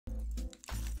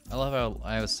I love how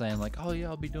I was saying like, oh yeah,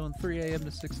 I'll be doing 3 a.m.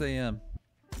 to 6 a.m.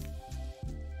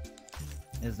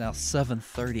 It's now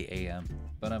 7:30 a.m.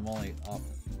 But I'm only up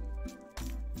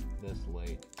this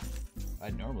late.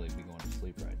 I'd normally be going to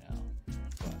sleep right now,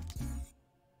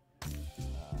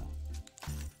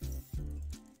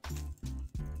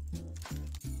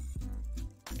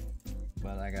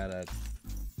 but I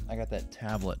got that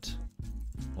tablet.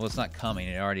 Well, it's not coming.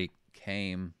 It already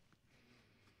came,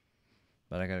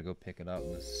 but I gotta go pick it up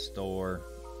in the store.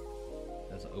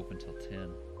 It doesn't open till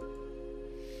 10,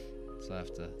 so I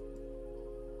have to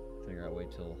figure out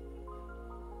wait till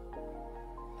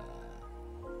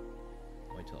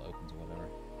it opens or whatever.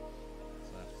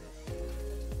 So I have to.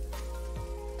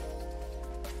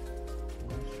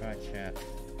 Let's try chat.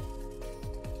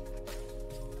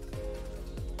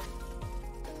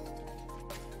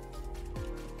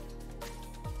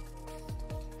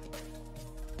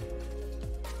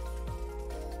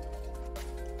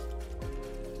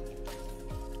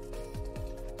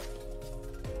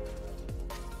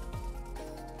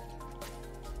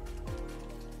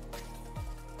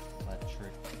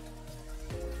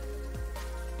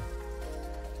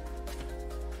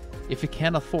 If you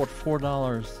can't afford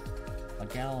 $4 a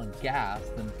gallon gas,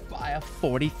 then buy a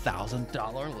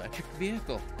 $40,000 electric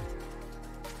vehicle.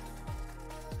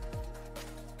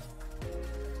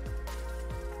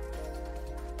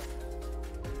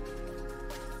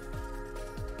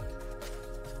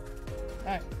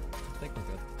 Alright, I think we're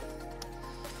good.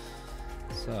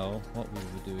 So, what we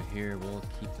will do here, we'll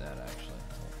keep that actually.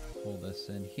 We'll pull this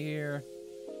in here.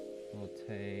 We'll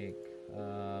take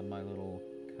my little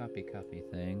copy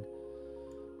thing.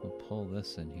 We'll pull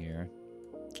this in here.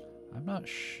 I'm not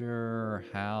sure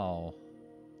how.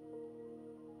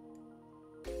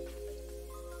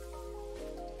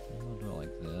 I'll do it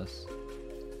like this.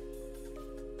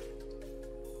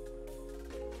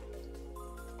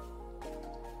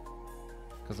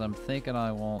 Because I'm thinking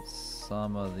I want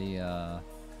some of the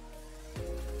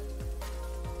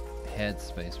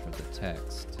headspace for the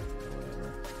text or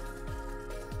whatever.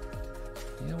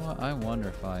 You know what? I wonder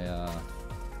if I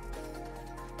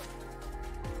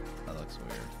that looks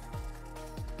weird.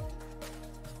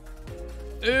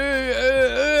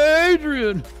 Hey,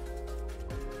 Adrian!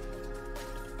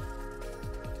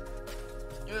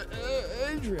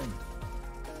 Adrian!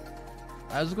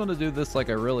 I was going to do this like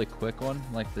a really quick one,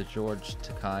 like the George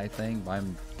Takei thing, but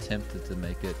I'm tempted to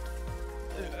make it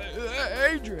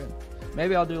Adrian!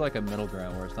 Maybe I'll do like a middle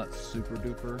ground where it's not super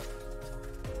duper.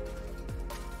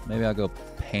 Maybe I'll go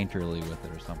painterly with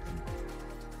it or something.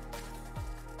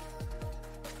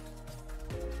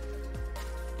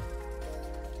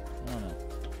 I don't know.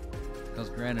 Because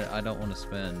granted, I don't want to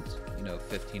spend,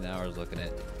 15 hours looking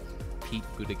at Pete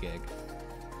Buttigieg.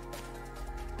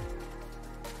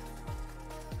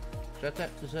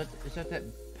 Is that that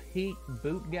Pete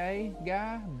Boot Gay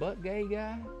guy? Butt gay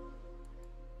guy?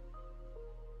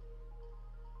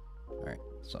 Alright,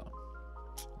 so.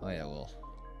 Oh yeah, we'll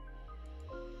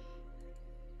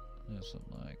do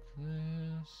something like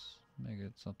this. Make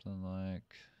it something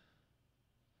like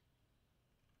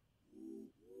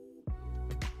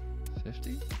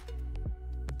 50? Is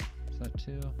that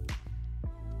too?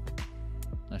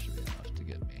 That should be enough to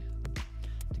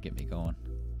get me going.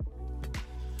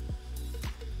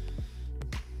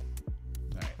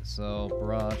 Alright, so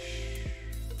brush.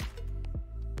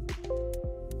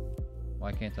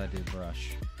 Why can't I do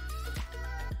brush?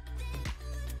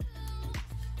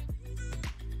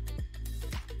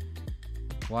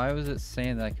 Why was it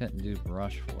saying that I couldn't do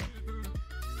brush for it?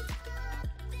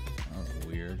 That was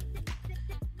weird.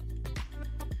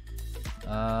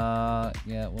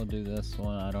 Yeah, we'll do this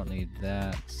one. I don't need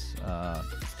that.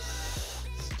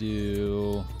 Let's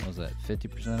do, what was that,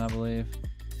 50% I believe?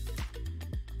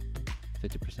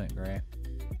 50% gray.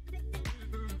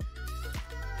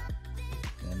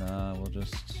 And we'll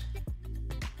just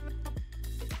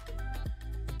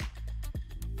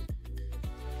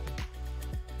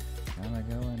kind of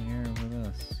go in here with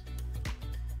this.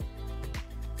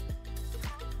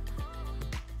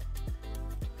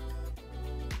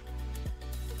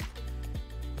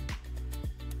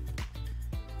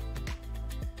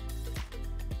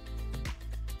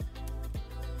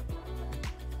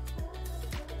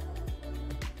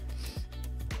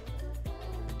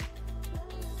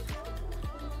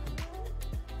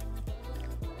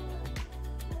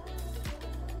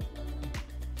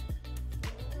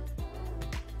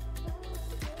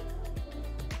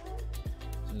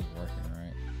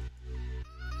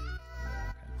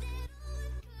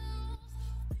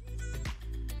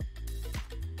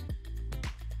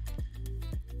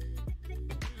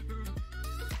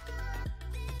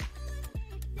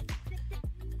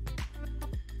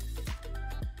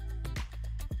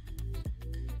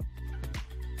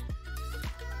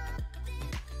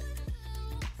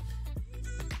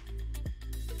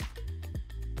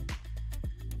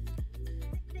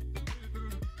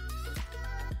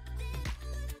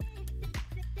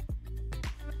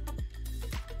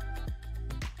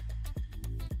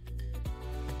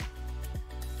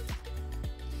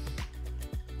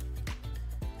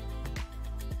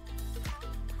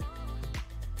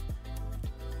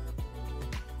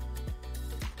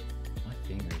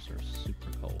 fingers are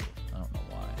super cold. I don't know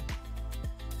why.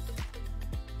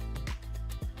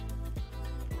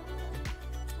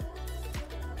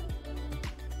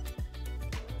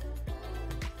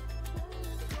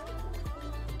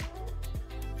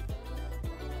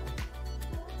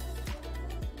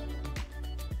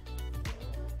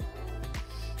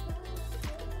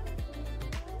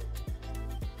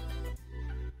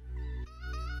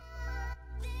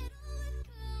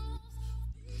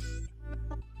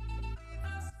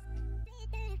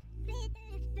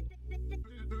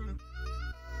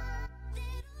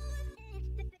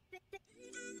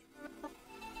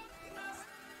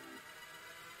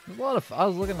 I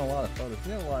was looking at a lot of photos.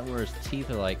 You got a lot where his teeth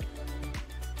are like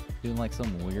doing like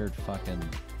some weird fucking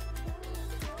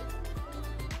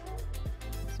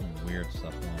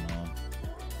stuff going on.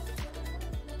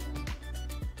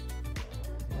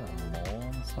 Is that a mole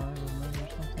on the side of his nose or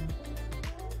something?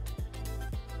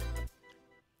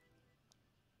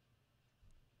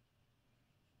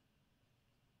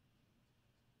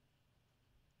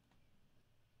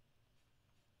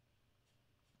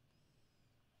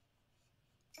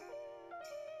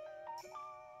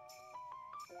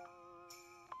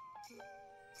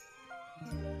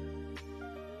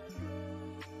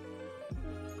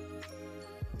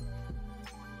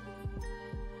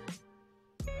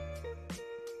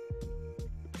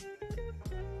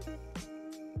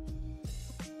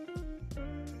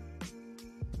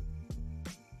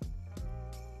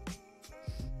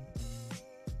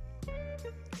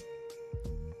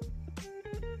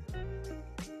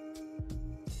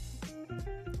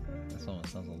 This almost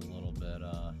sounds a little bit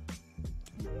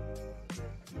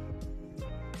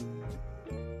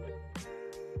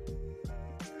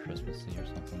Christmassy or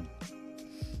something.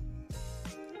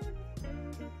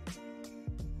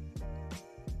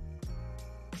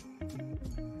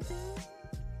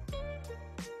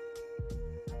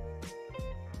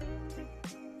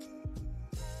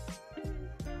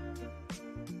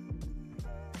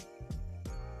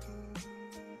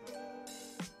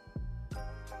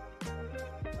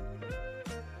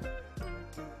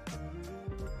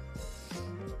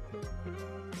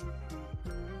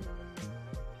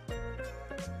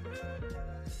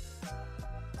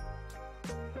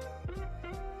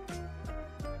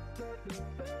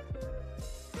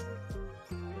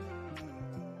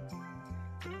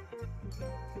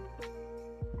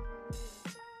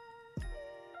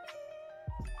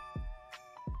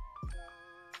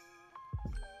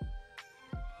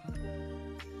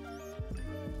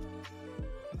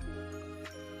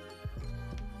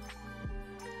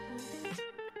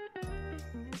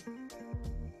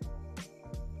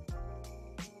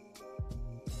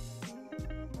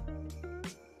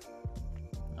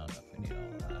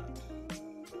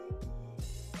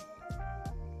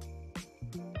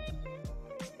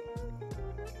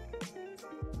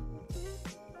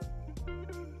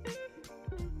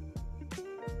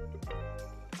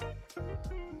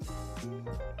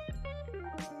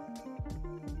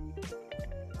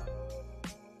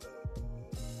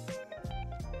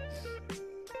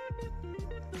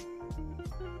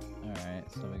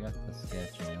 So we got the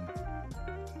sketching.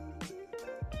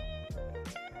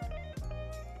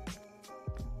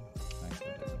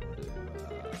 Actually, we'll do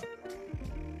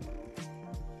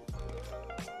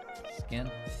skin.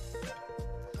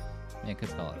 Yeah, I could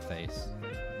call it face.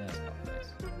 Yeah, let's call it face.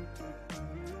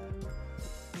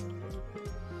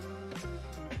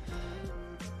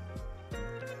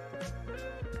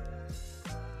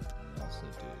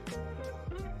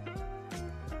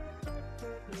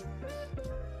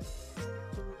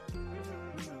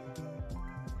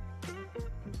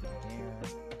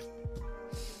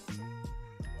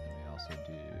 We also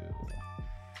do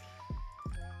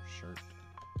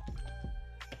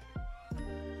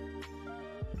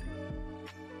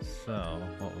So,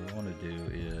 what we want to do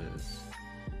is,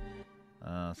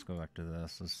 let's go back to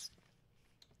this. Let's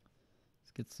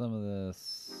get some of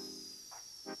this,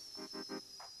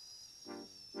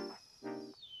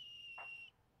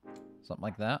 something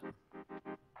like that.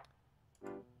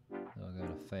 So we'll go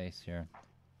to face here.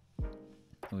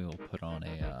 We will put on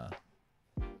a,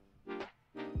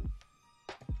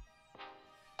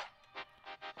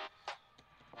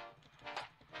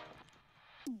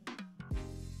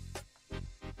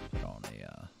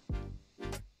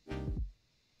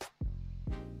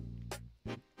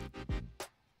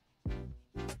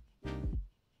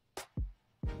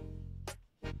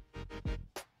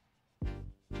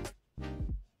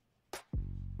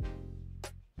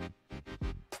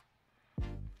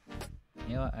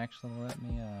 you know what, actually let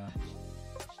me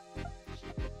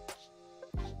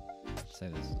say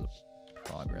this is a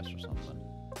progress or something.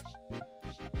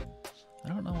 I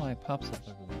don't know why it pops up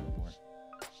everywhere before.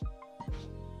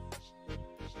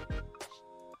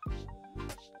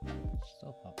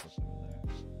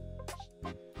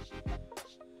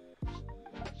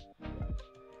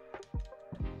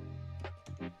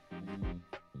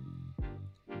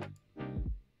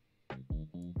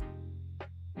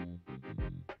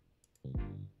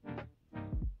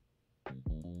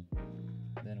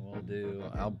 do,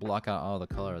 I'll block out all the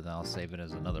color, then I'll save it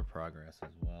as another progress as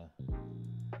well.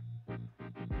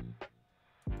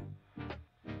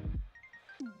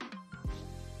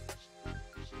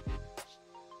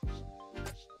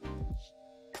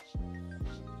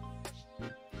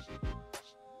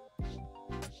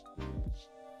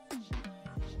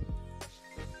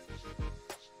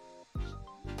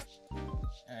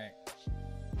 Alright.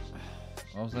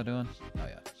 What was I doing? Oh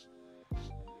yeah.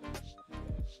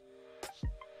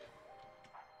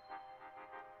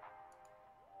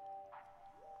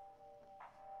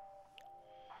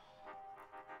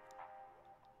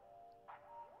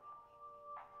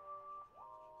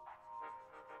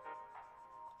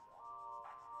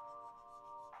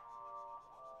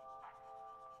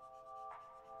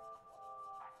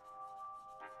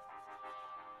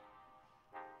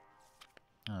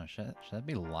 Oh, should that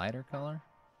be lighter color?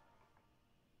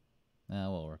 Nah,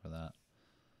 we'll work with that.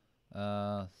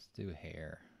 Let's do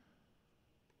hair.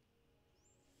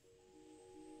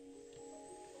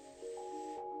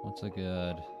 What's a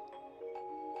good?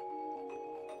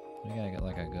 We gotta get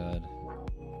like a good.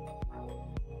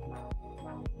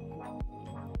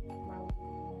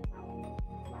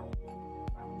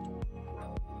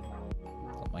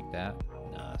 Something like that.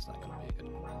 No, that's not gonna be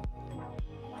good.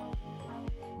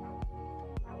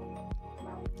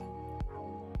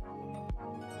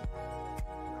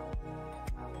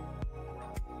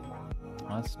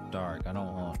 Oh, that's dark. I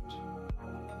don't want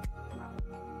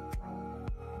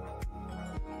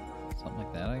something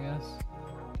like that, I guess.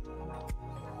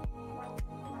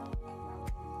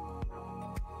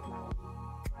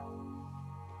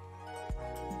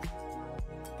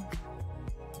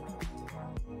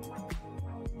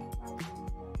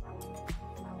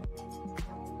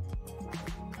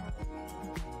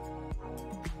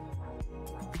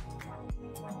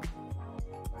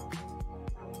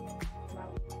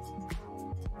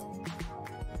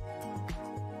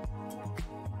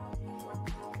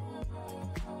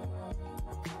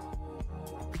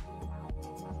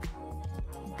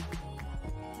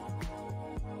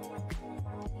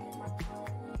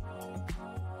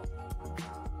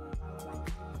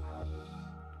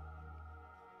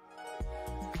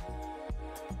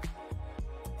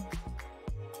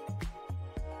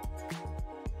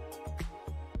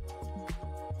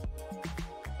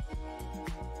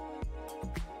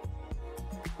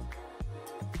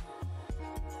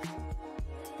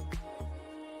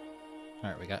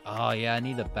 Alright, we got... Oh, yeah, I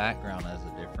need the background as a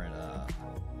different,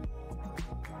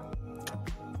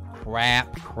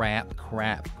 Crap.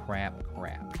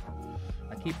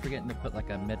 I keep forgetting to put, like,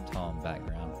 a mid-tone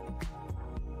background.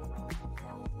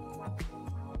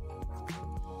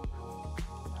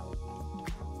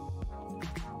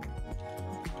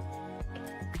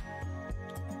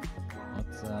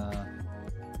 Let's,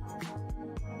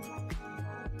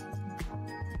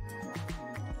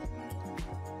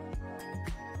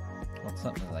 what's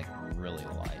something like really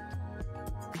light?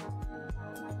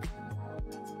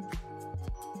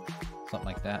 Something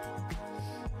like that.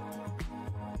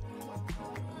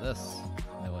 This,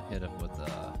 and we'll hit it with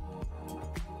a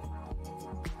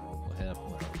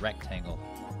rectangle.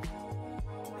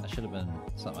 That should have been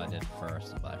something I did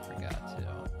first, but I forgot to.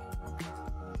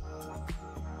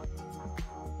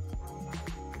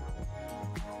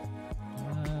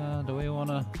 Do we want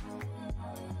to?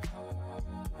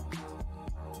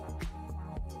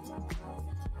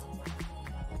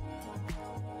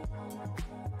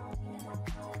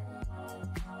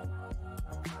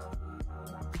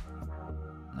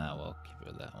 Nah, we'll keep it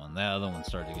with that one. The other one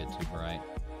started to get too bright.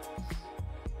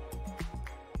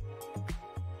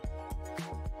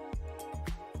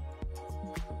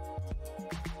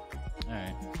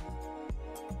 Alright.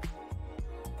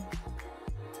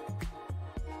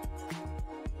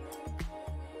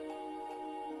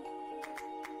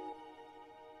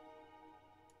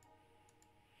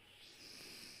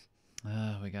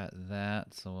 We got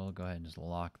that, so we'll go ahead and just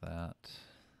lock that.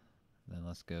 Then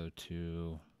let's go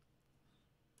to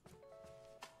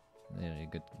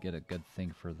get a good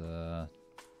thing for the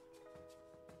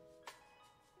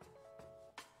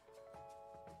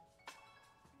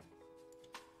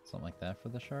something like that for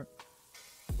the sharp.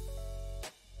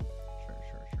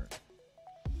 Sure.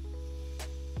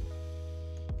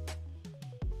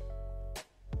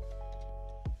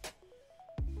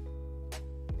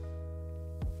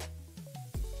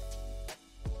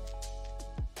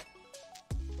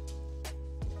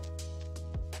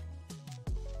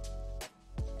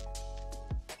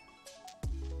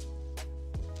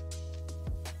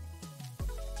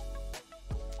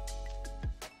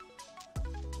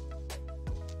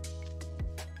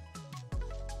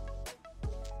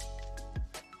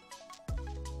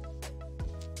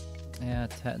 Yeah,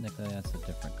 technically that's a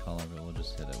different color, but we'll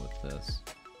just hit it with this.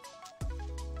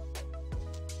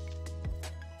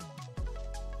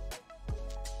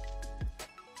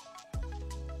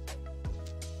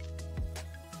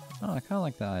 Oh, I kind of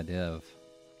like the idea of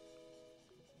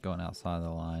going outside the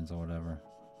lines or whatever.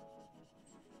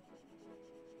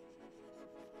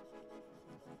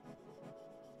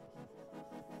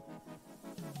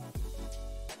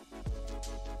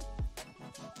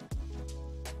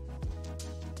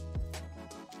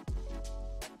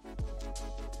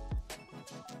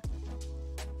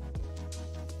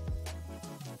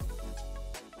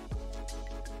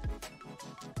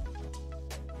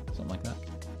 Something like that.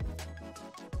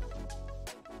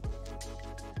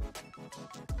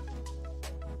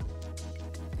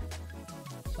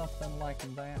 Something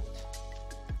like that.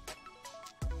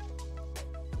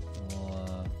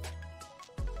 We'll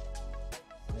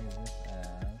save this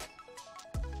as.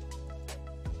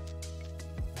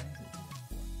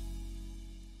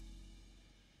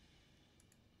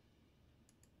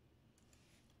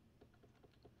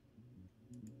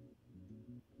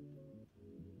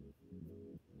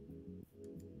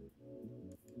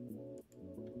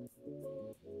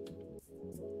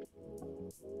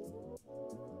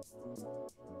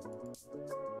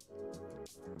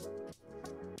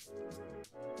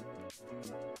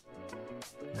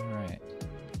 Alright.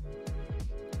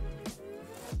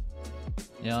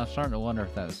 Yeah, I'm starting to wonder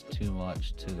if that's too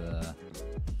much to the...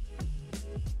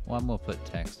 Well, I'm gonna put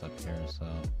text up here, so...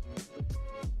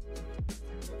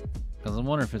 Because I'm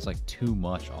wondering if it's like too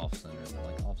much off-center.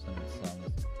 Like off-centered sum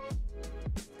is...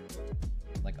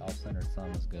 Like off-centered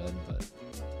sum is good, but...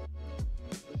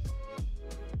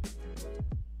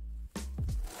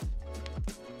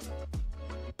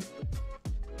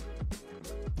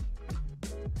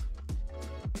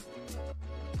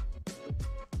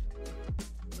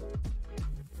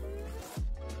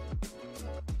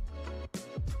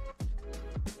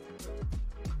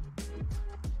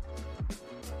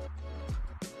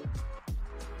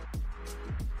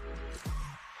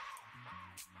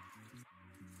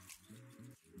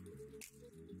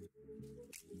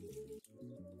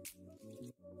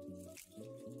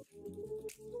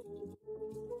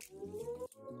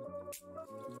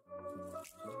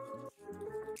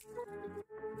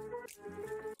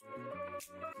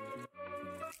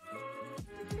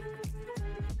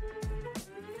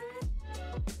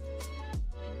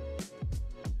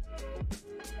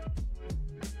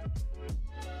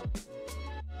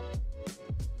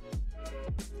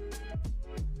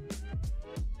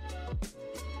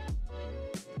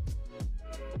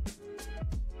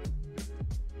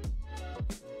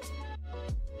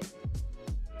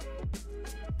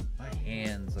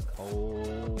 Hands are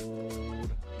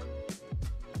cold.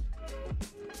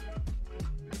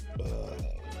 Oh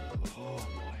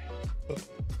boy.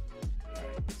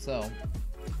 So,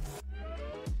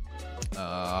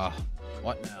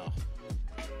 what now?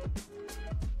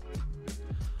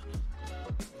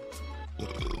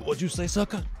 What'd you say,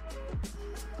 sucker?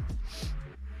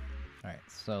 Alright,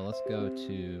 so let's go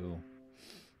to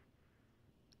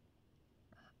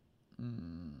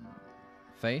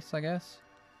face, I guess.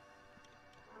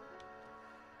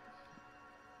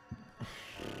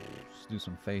 Do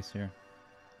some face here.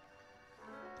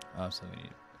 So we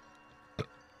need to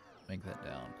make that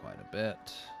down quite a bit.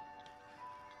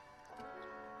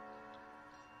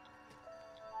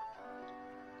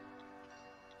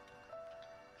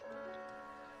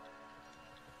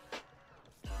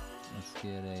 Let's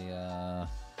get a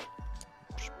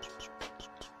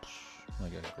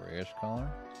like a grayish color,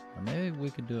 or maybe we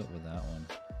could do it with that one.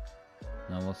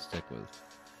 No, we'll stick with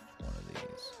one of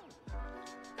these.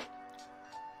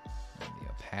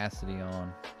 Opacity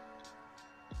on.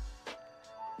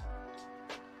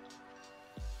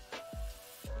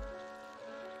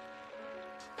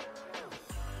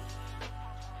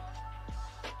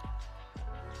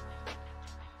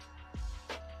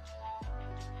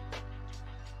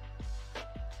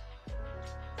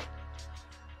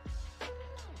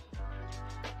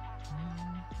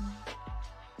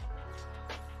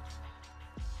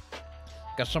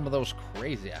 Got some of those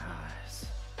crazy eyes.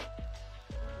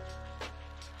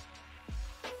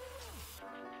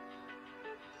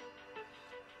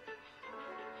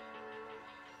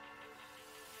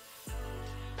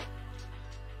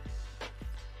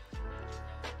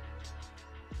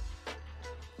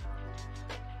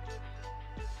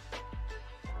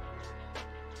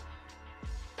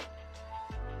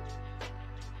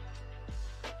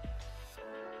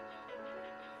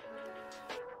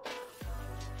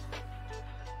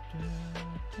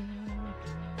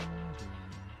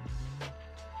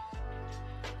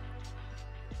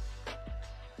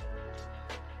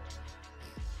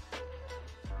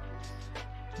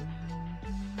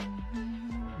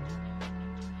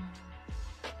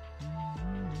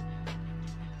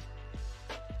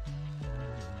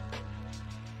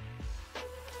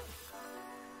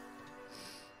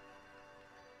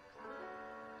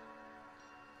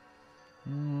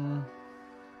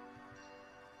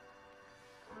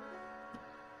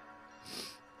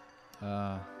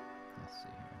 Let's see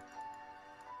here.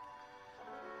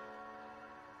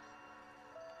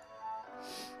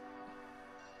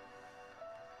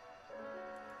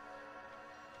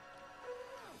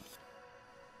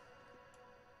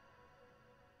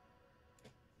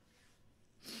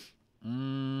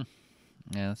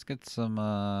 Yeah, let's get some,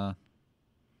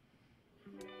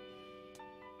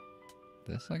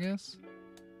 this, I guess?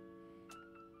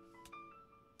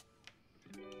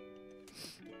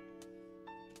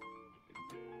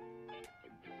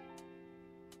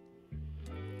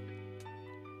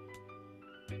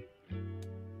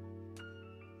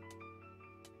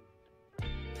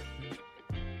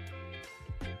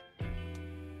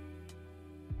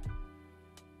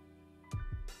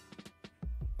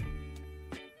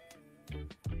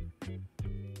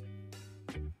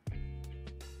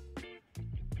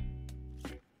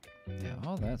 Yeah,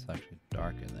 all that's actually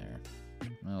dark in there.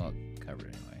 Well, I'll cover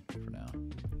it anyway for now.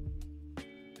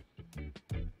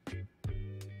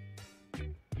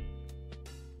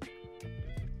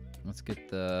 Let's get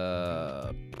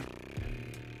the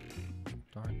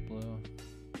dark blue.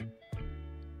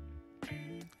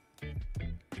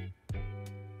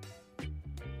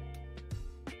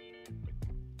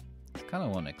 I kind of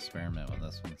want to experiment with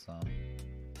this one some.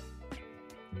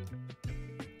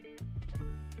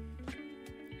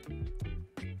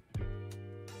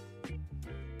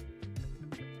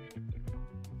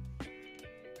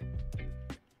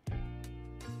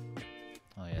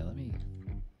 Oh yeah, let me.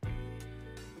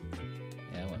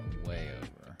 Yeah, I went way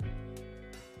over.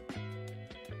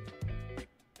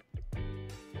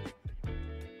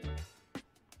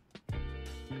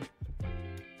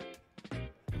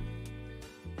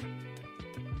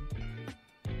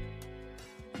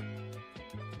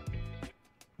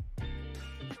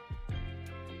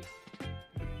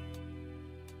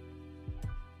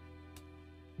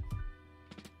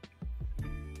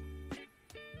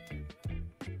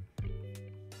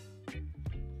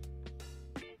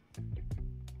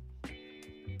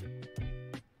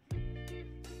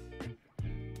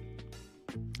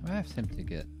 I have him to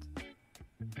get,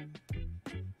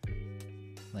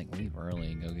 like, leave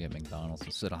early and go get McDonald's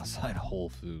and sit outside Whole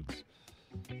Foods.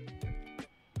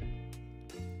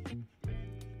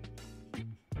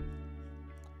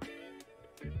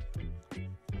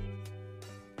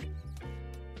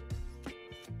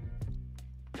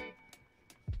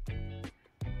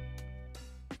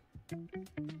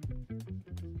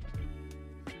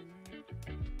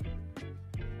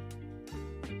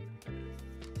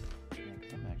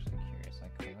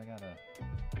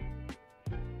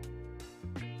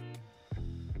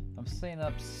 I'm staying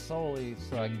up solely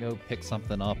so I can go pick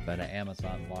something up at an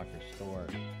Amazon locker store.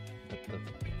 But the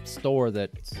store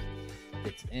that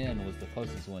it's in was the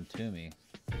closest one to me.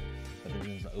 But it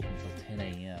doesn't open until 10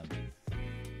 a.m.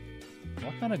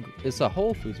 What kind of... It's a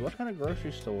Whole Foods. What kind of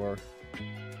grocery store...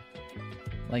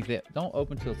 Like, they don't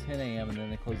open till 10 a.m. and then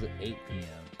they close at 8 p.m.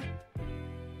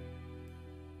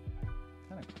 What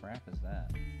kind of crap is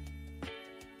that?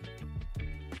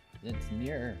 It's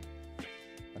near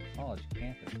a college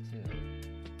campus, too.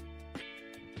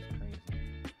 It's crazy.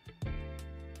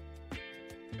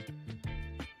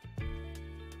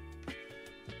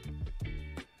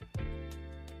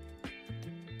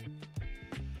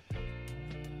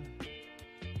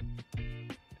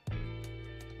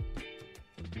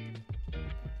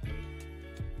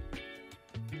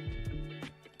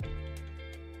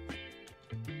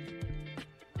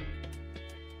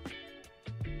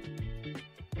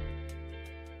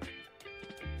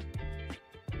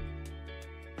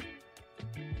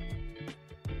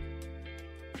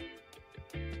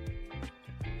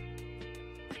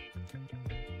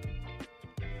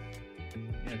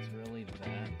 It's really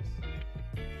that.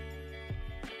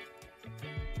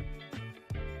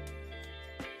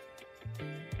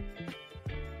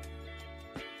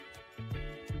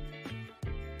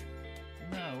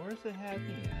 No, where's it have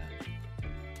me at?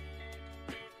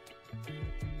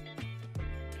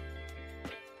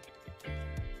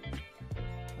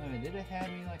 I mean, did it have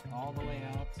me like all the way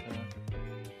out to...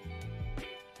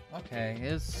 Okay,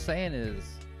 it's saying is...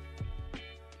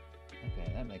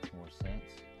 Okay, that makes more sense.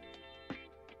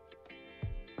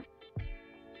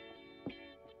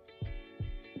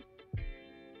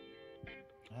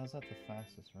 How's that the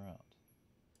fastest route?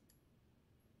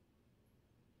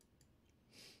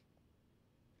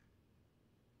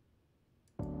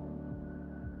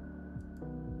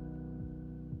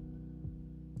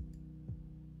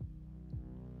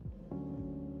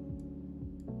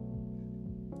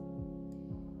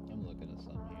 I'm looking at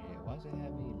something here. Why does it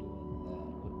have me doing that?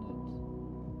 Wouldn't it?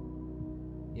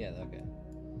 Yeah, okay.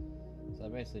 So I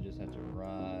basically just have to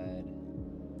ride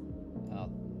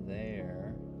out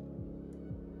there.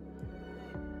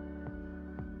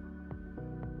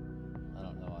 I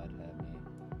don't know why it'd have me.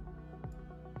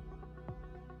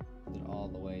 Then all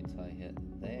the way till I hit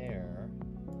there.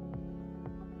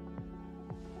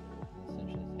 And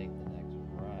essentially take the next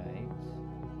right.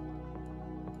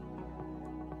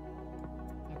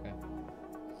 Okay.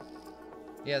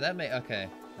 Yeah, that makes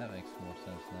more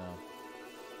sense now.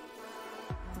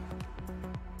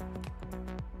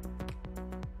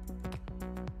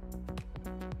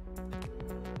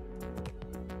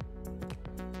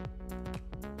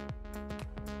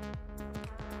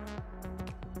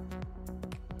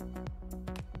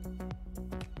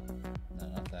 No,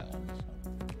 not that one. This one.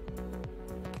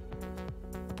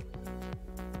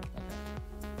 Okay.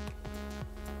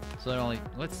 So it only,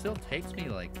 well, it still takes me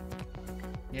like,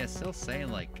 yeah, it's still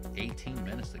saying like 18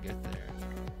 minutes to get there.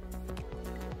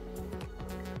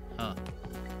 Huh.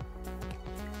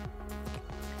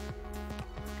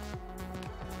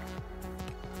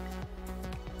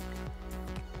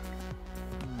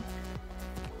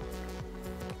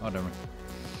 Whatever.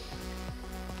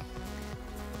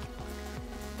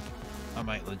 I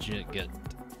might legit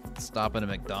stop at a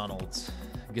McDonald's,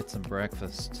 get some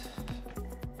breakfast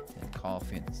and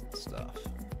coffee and stuff.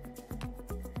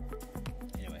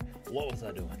 Anyway, what was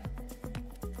I doing?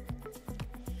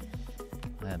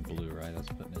 I had blue, right? I was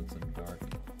putting in some dark.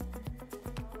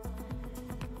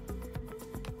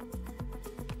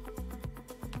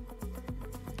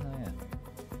 Oh, yeah.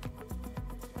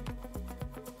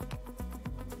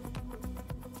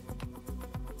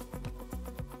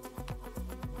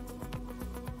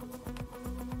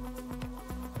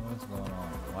 What's going on?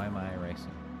 Why am I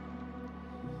erasing?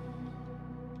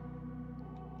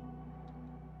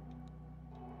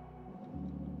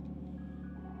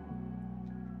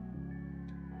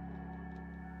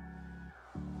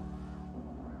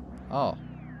 Oh.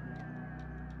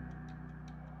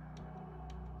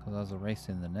 Because I was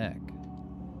erasing the neck.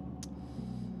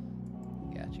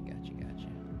 Gotcha.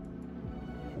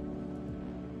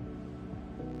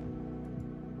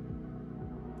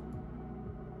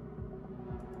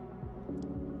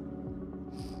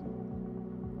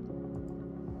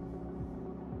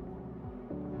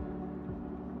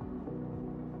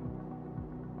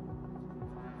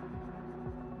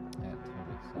 Yeah,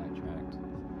 totally sidetracked.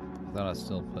 I thought I was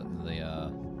still putting the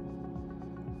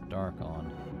dark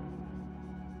on.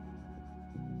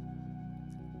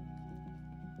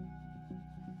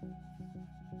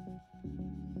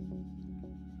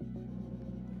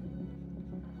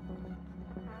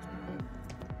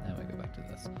 Now we go back to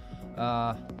this.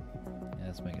 Yeah,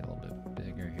 let's make it a little bit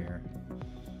bigger here.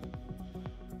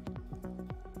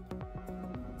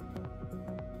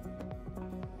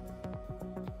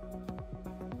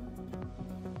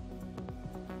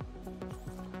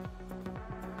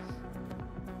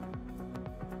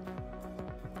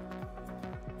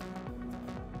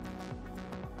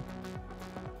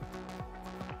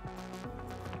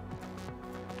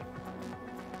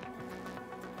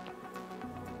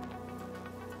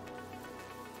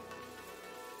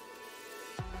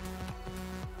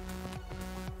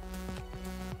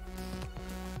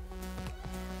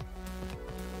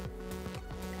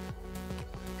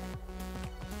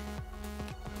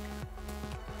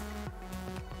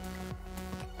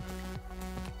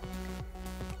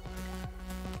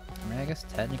 I guess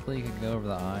technically you could go over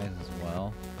the eyes as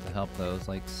well to help those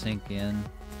like sink in.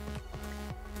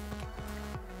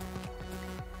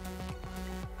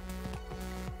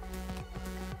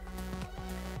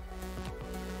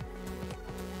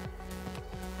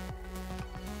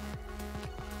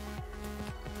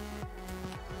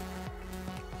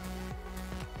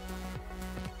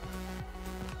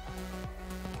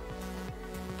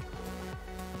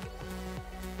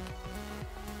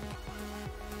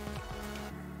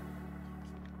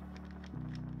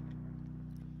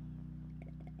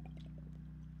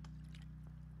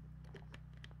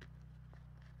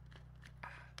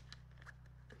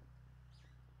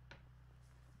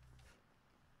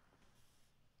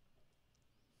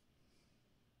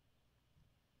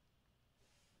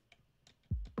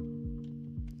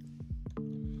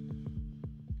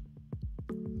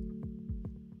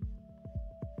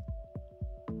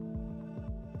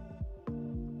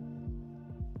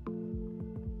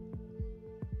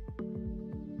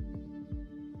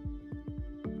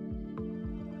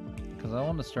 Because I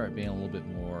want to start being a little bit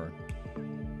more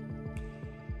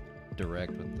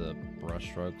direct with the brush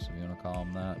strokes, if you want to call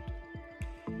them that.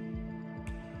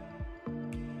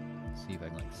 See if I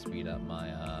can like speed up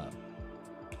my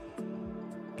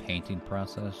painting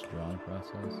process, drawing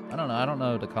process. I don't know. I don't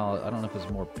know to call it. I don't know if it's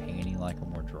more painting like or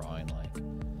more drawing like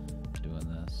doing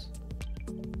this.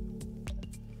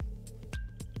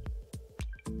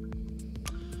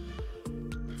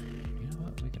 You know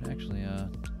what? We can actually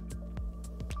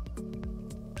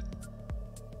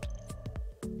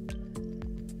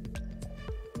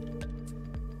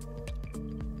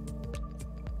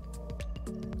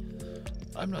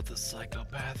I'm not the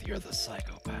psychopath, you're the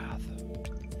psychopath.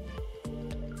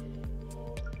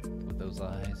 With those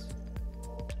eyes.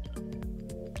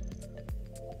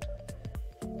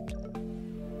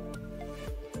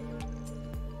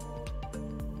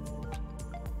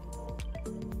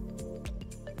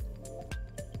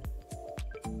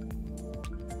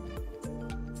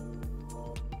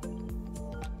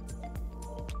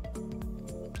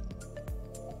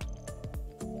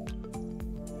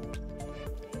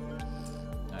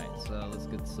 So let's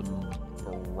get some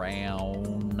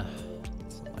brown,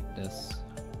 something like this.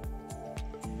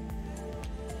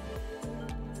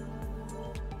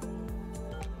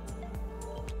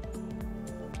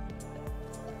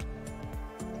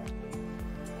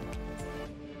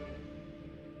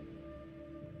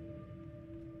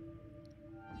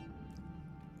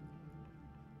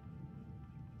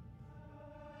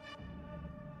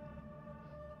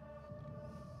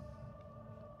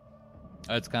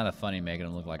 It's kind of funny making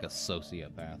him look like a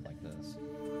sociopath like this.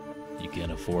 You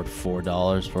can't afford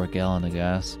 $4 for a gallon of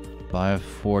gas. Buy a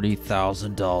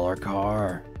 $40,000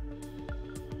 car.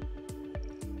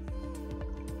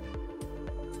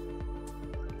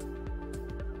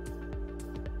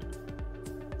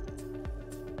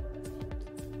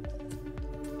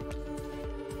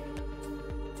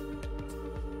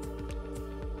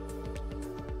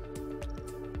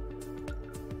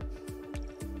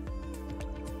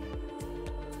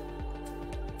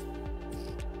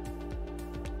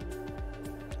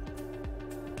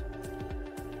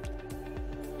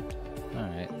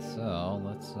 Alright, so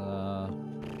let's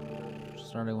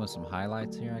starting with some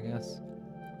highlights here, I guess.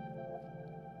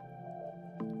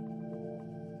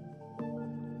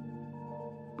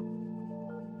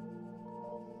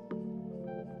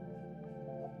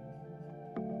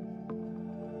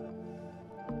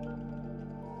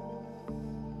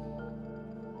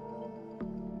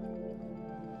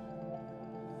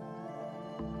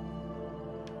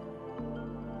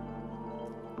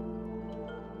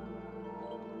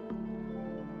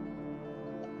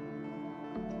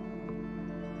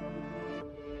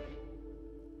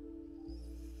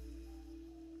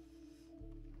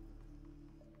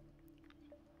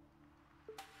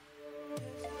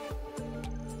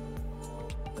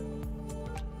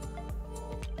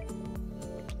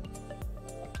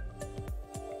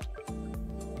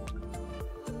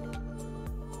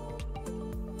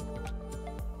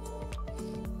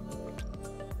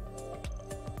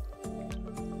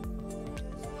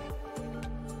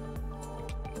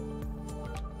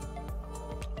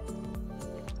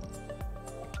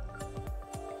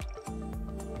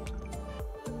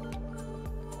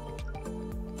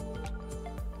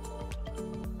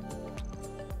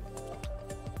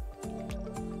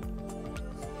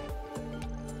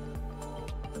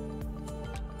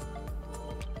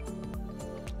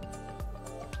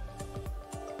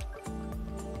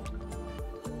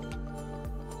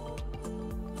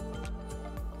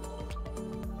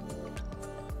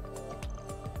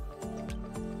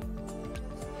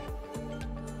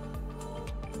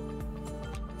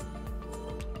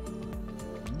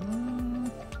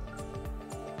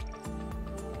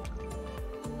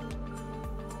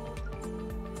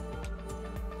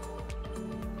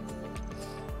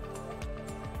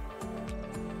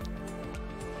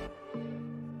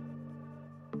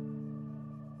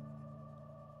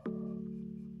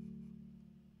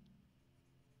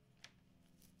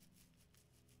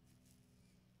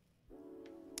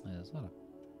 Yeah, there's a lot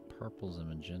of purples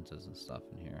and magentas and stuff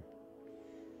in here.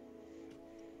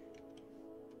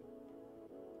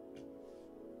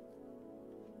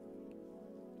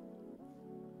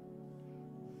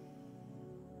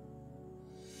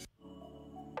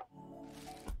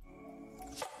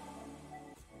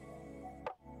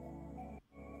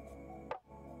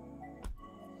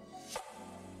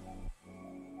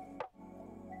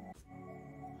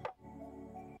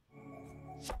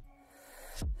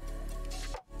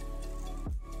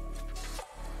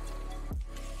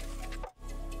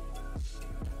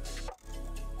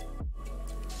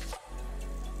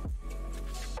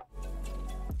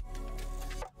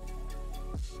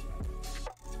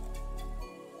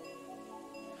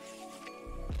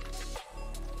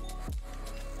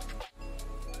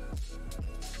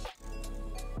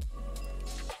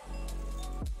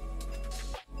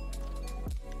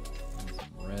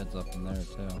 something there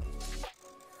too.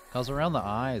 Cause around the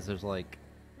eyes, there's like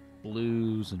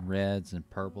blues and reds and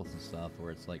purples and stuff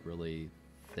where it's like really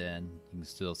thin. You can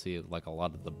still see like a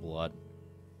lot of the blood.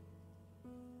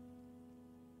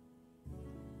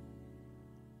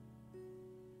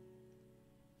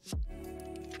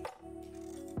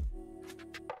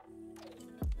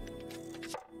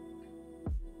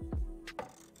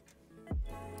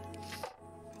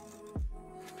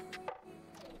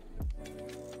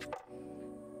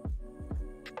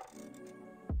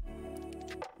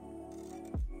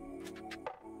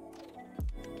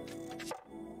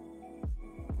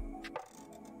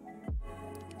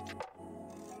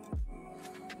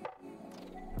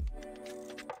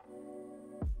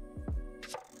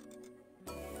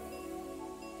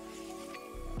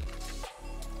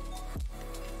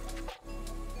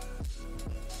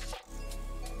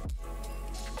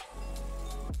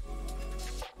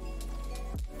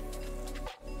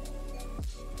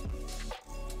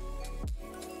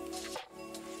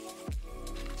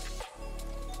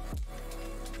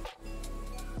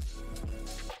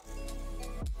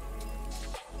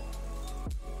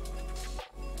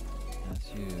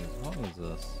 What was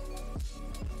this?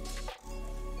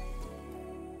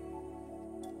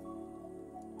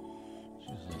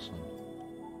 Choose this one.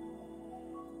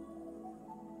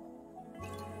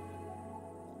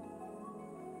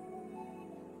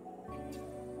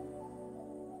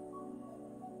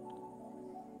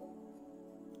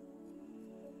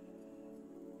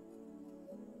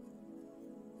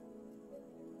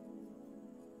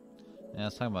 Yeah, I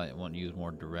was talking about wanting to use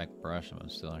more direct brush,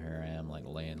 but still here I am like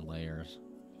laying layers.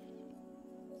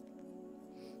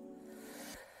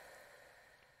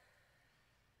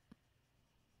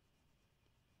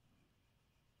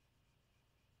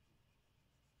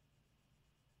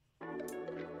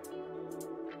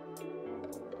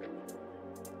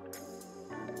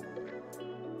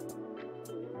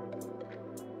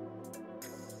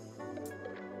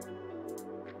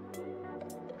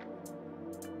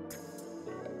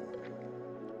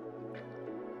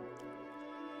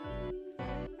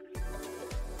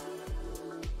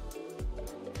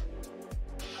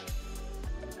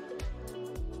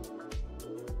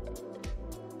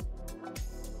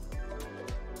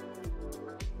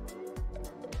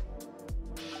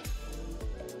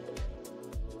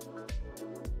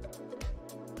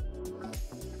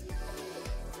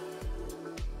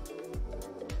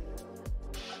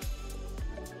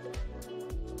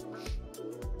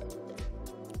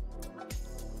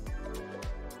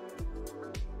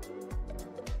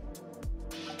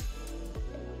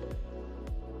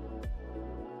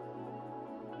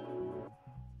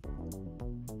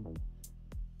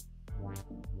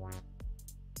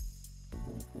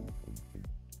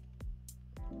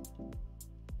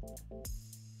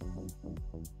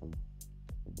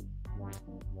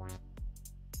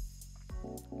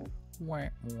 Wah,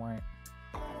 wah.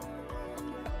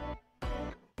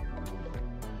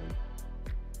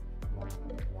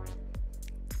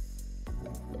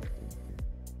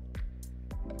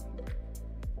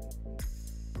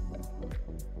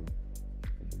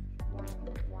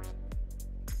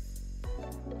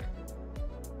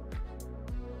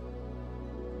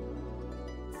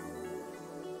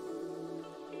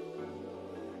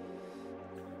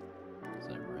 Is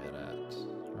that red at?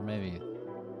 Or maybe. No,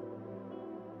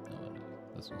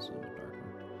 this one's a little darker.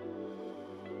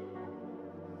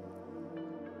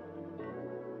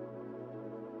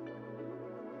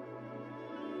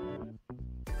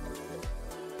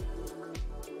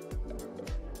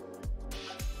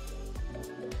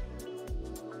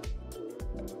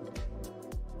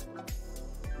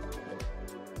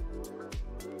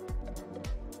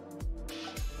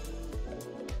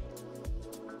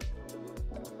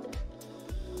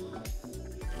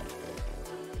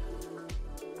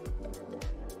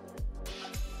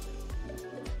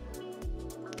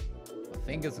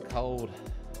 Fingers are cold.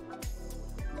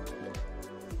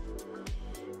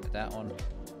 Got that one.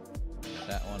 Got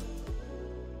that one.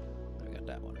 I got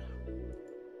that one.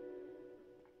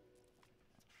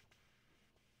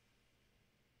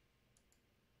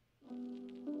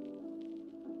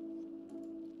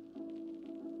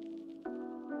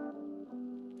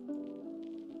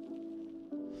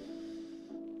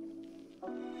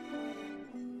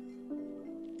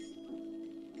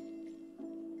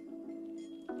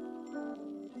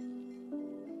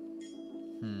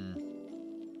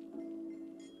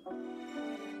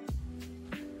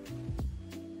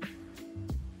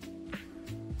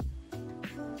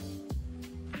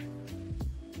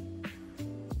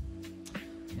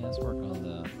 Yeah, let's work on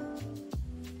the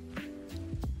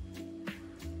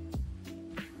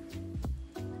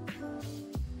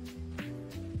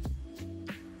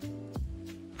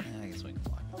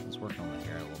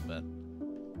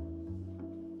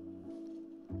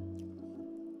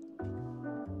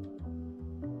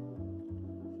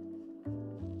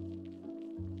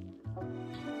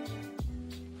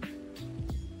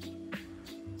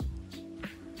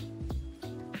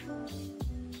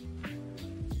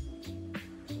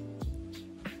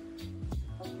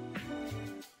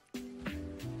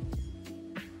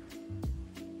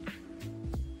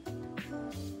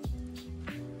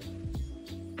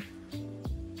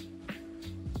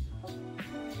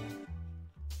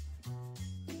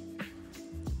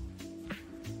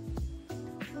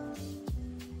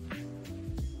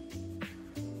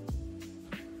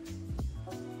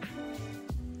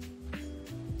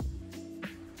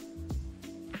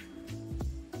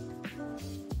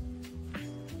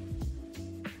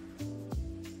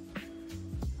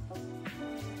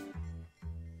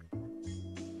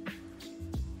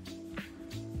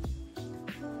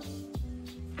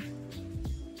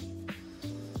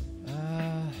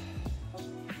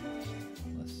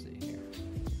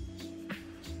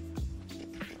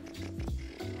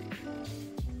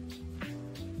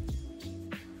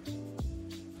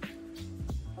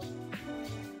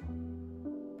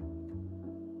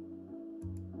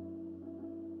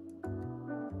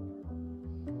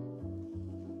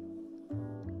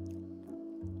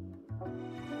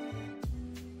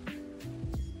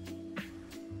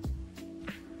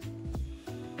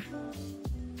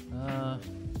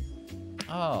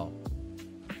Oh.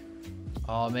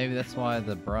 Oh, maybe that's why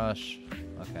the brush.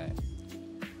 Okay.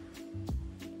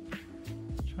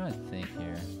 I'm trying to think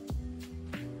here.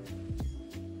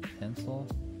 Pencil?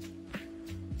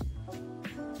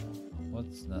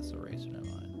 What's that's eraser? Never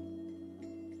mind.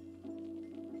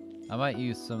 I might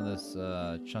use some of this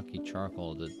chunky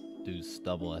charcoal to do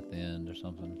stubble at the end or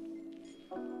something.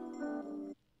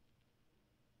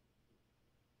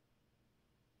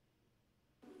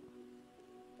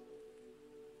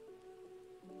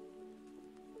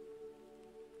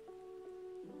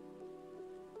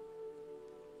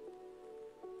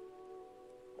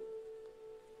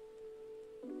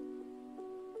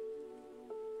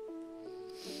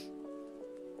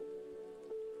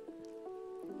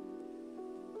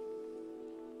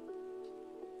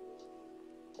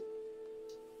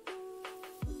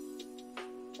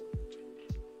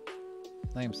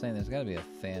 Like I'm saying, there's got to be a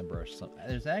fan brush.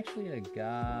 There's actually a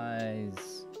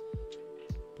guy's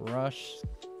brush.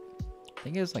 I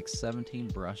think it was like 17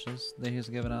 brushes that he was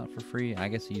giving out for free. I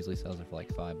guess he usually sells it for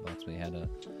like $5, but he had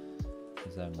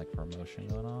he's having like promotion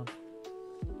going on.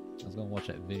 I was gonna watch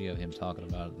that video of him talking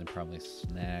about it, then probably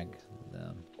snag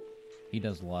them. He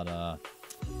does a lot of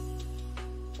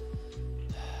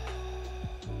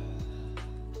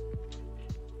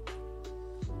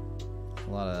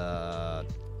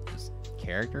just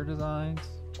character designs,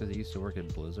 because he used to work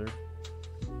at Blizzard,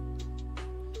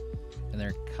 and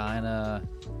they're kind of,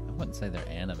 I wouldn't say they're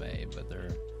anime, but they're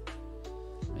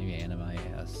maybe anime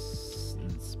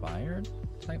inspired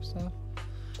type stuff.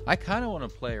 I kind of want to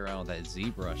play around with that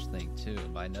ZBrush thing too,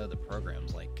 but I know the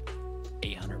program's like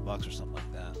 $800 or something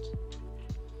like that.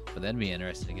 But that'd be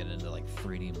interesting to get into like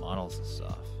 3D models and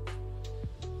stuff.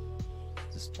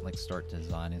 Just like start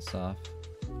designing stuff.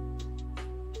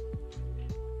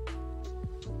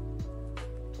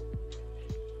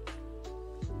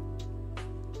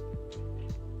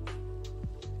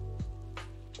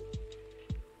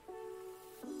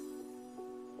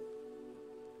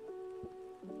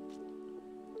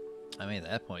 I mean,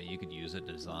 at that point, you could use it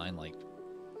to design, like,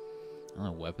 I don't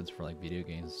know, weapons for, like, video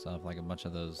games and stuff. Like, a bunch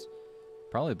of those,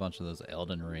 probably a bunch of those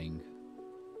Elden Ring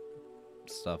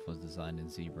stuff was designed in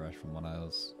ZBrush from what I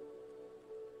was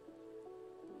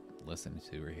listening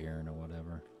to or hearing or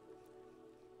whatever.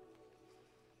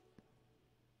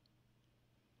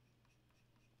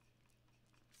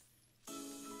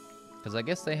 Because I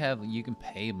guess they have, you can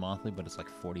pay monthly, but it's like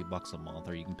 $40 a month,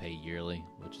 or you can pay yearly,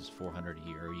 which is $400 a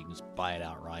year, or you can just buy it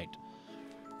outright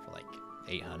for like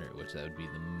 $800, which that would be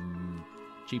the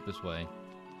cheapest way.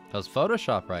 Because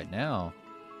Photoshop right now,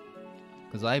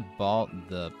 because I bought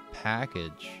the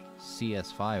package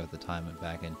CS5 at the time, and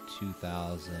back in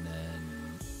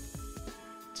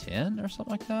 2010 or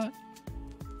something like that.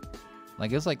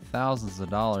 Like, it's like thousands of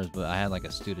dollars, but I had like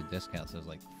a student discount, so it was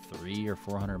like $300 or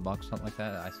 $400, something like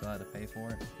that. I still had to pay for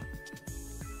it.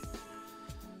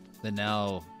 Then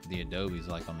now the Adobe's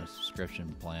like on a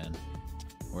subscription plan,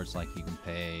 where it's like you can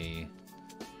pay.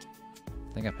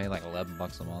 I think I pay like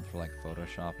 $11 a month for like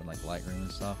Photoshop and like Lightroom and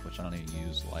stuff, which I don't even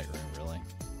use Lightroom really.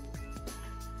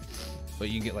 But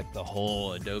you can get like the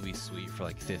whole Adobe suite for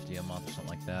like $50 a month or something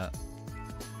like that.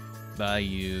 But I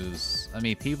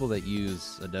mean, people that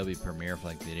use Adobe Premiere for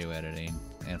like video editing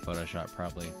and Photoshop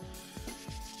probably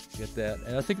get that.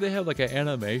 And I think they have like an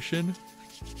animation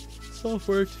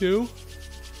software too.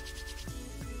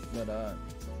 But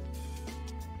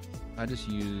I just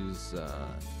use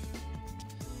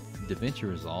DaVinci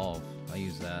Resolve. I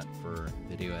use that for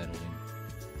video editing,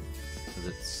 because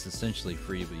it's essentially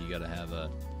free, but you gotta have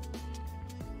a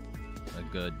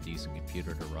good, decent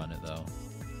computer to run it though.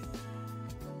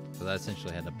 So I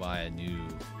essentially had to buy a new,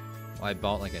 well, I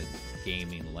bought like a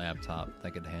gaming laptop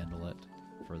that could handle it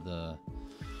for the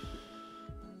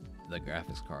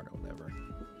graphics card or whatever.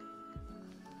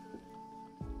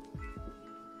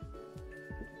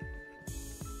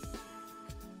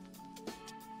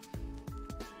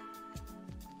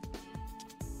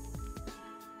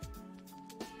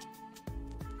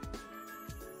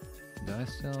 Do I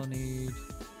still need,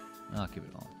 I'll keep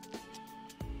it on.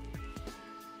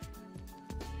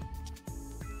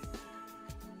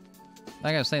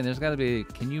 Like I was saying, there's got to be,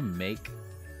 can you make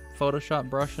Photoshop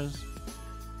brushes?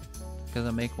 Because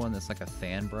I make one that's like a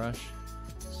fan brush.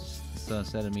 So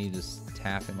instead of me just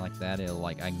tapping like that, it'll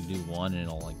like, I can do one and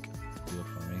it'll like do it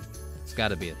for me. It's got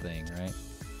to be a thing, right?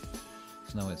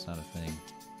 There's no way it's not a thing.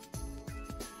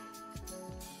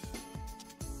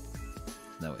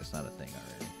 No way it's not a thing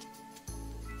already.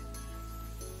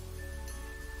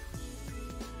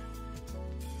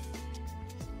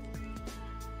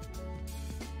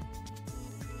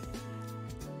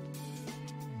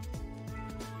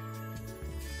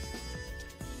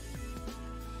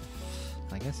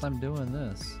 guess I'm doing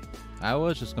this. I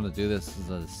was just gonna do this as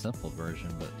a simple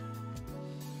version, but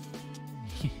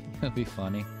it'll be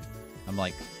funny. I'm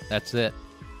like, that's it.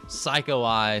 Psycho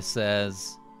Eye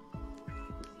says.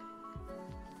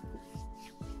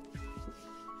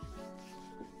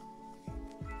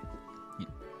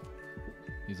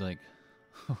 He's like,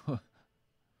 doing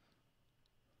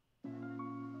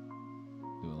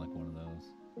like one of those.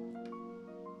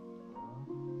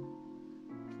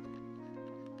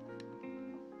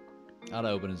 I'd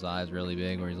open his eyes really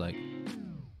big, where he's like,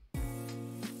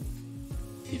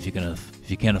 if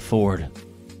you can't afford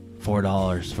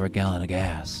 $4 for a gallon of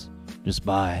gas, just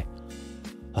buy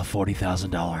a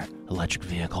 $40,000 electric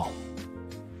vehicle.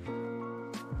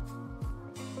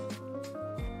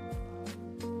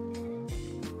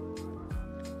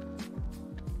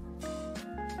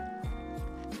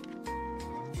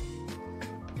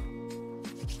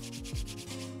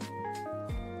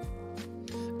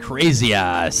 Crazy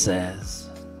Eye says.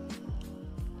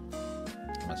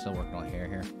 Am I still working on hair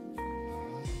here?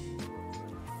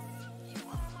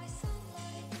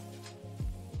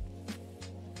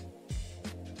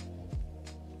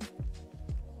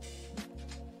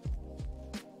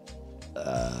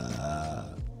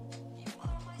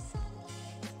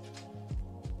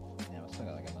 Yeah, I still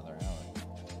got like another hour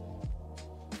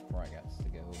before I got to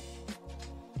go.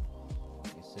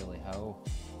 You silly hoe.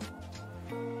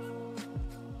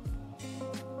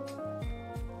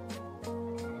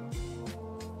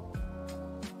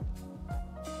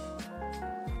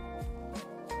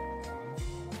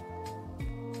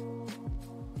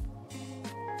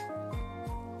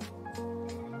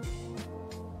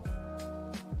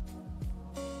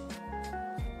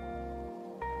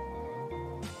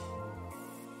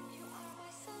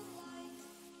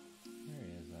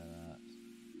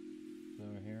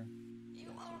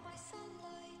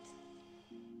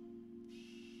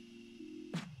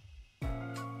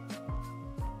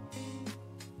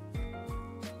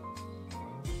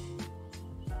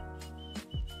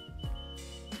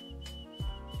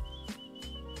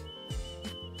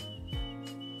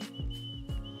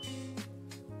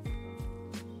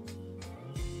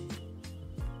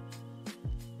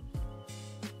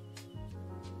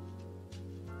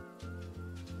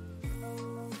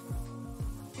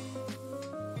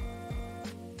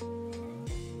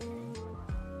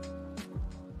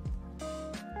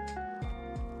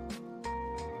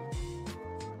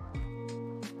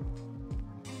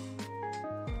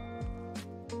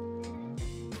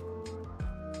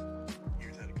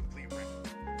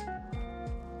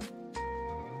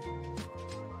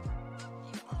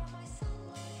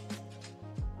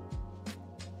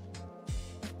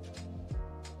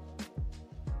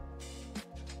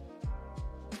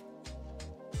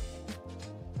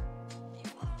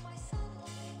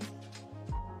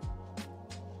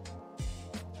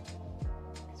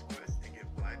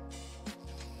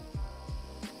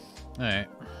 All right.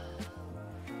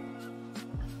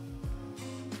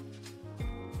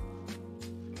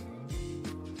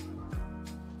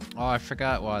 Oh, I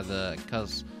forgot why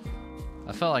because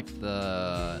I felt like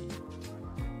I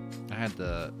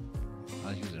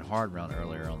was using hard round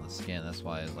earlier on the skin. That's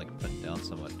why I was like putting down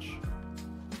so much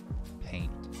paint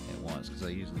at once, because I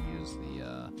usually use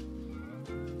the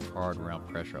hard round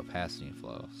pressure opacity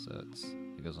flow, so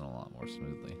it goes on a lot more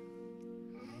smoothly.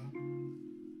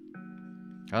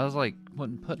 I was like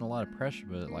putting a lot of pressure,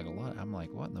 but like a lot. I'm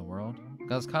like, what in the world?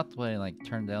 I was contemplating like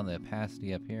turning down the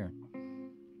opacity up here.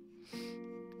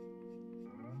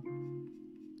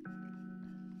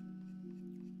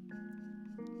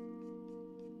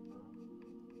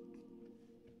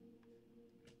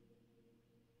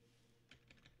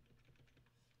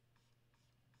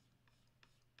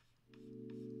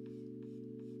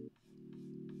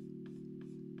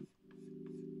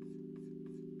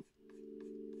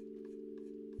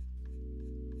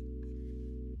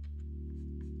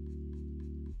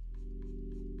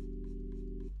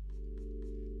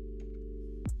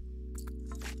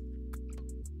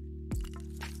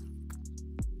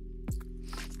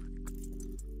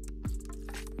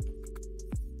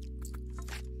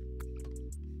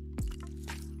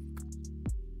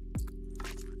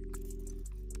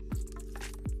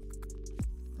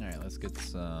 Let's get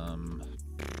some.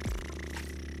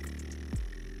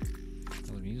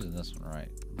 I'm using this one right.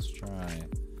 Let's try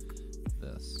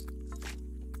this.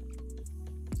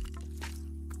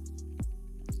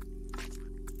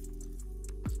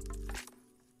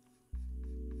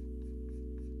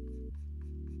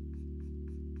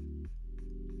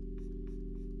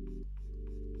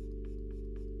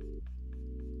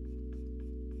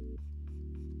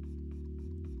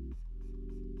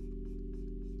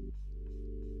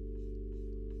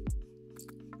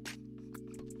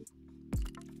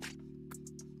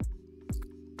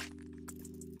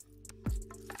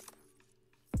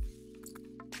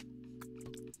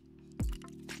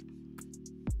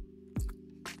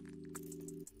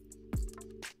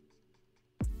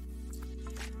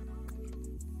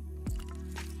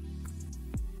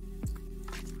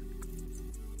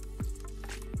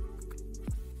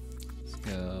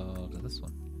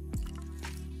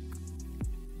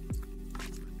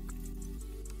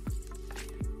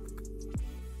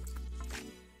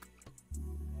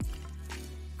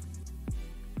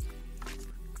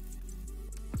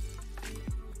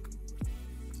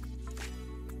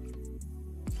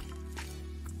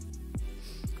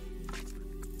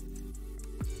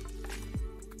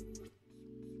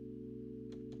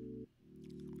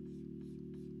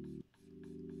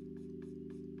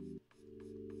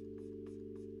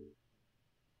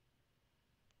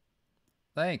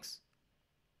 Thanks.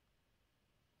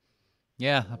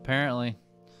 Yeah, apparently.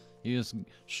 You just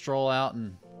stroll out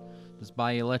and just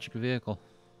buy an electric vehicle.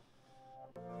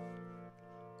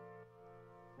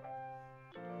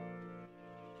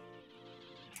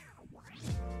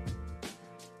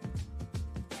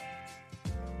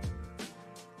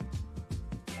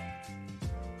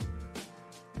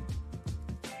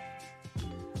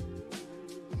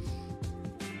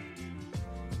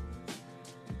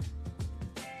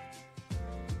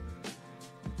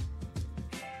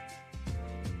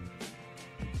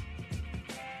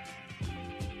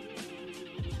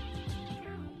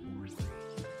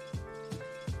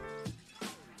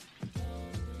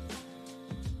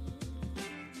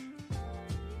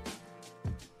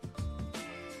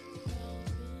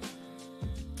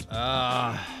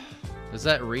 Is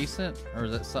that recent, or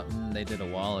is that something they did a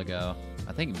while ago?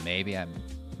 I think maybe I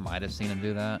might have seen him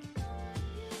do that.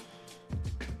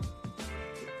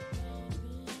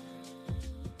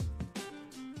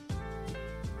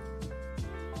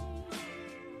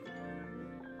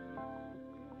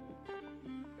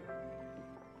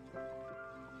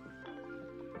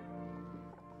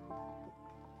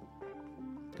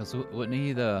 Because wasn't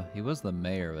he was the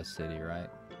mayor of a city, right?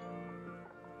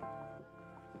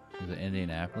 Was it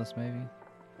Indianapolis, maybe?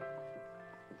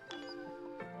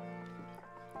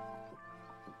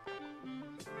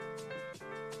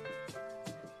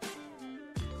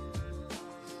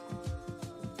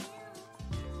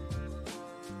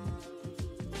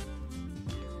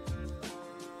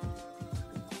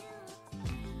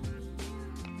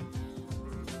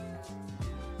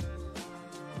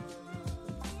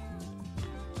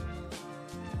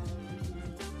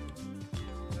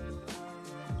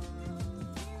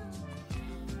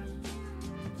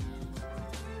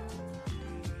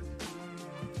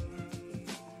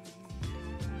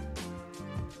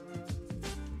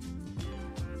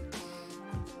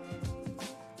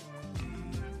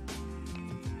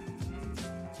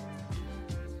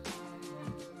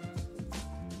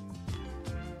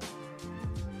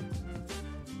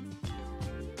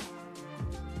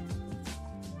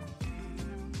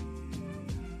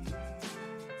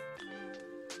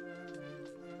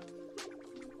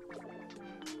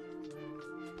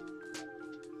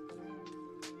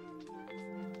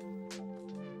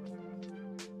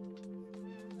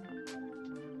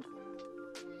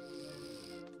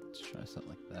 Try something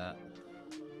like that.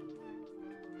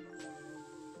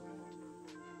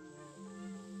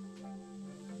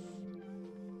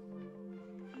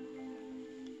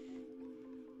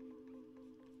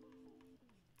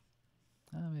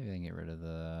 Maybe I can get rid of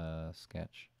the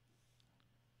sketch.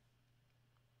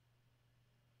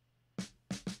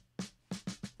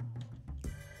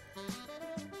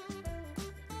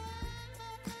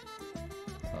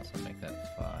 Let's also make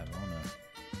that 5. I wanna.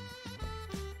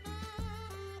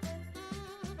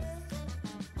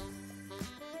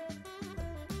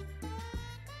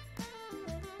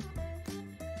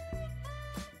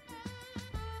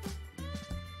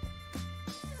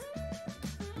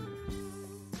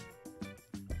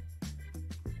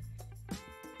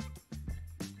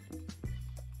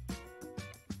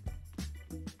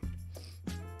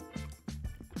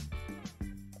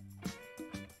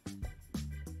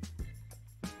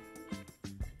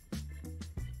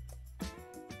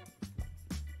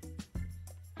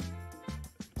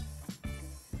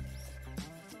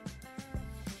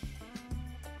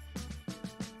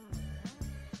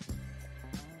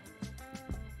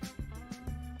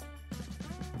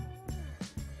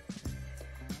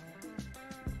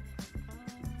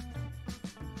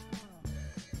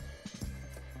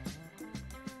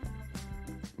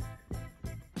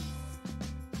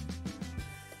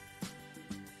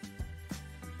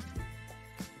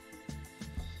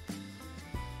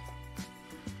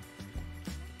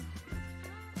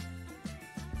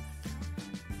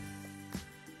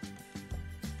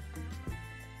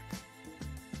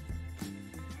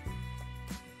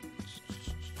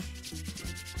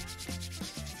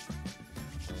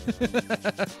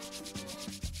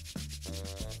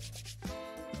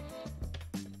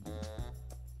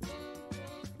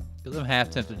 Because I'm half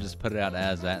tempted to just put it out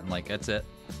as that and like, that's it.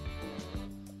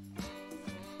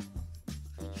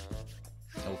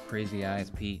 Oh, crazy eyes,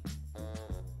 Pete.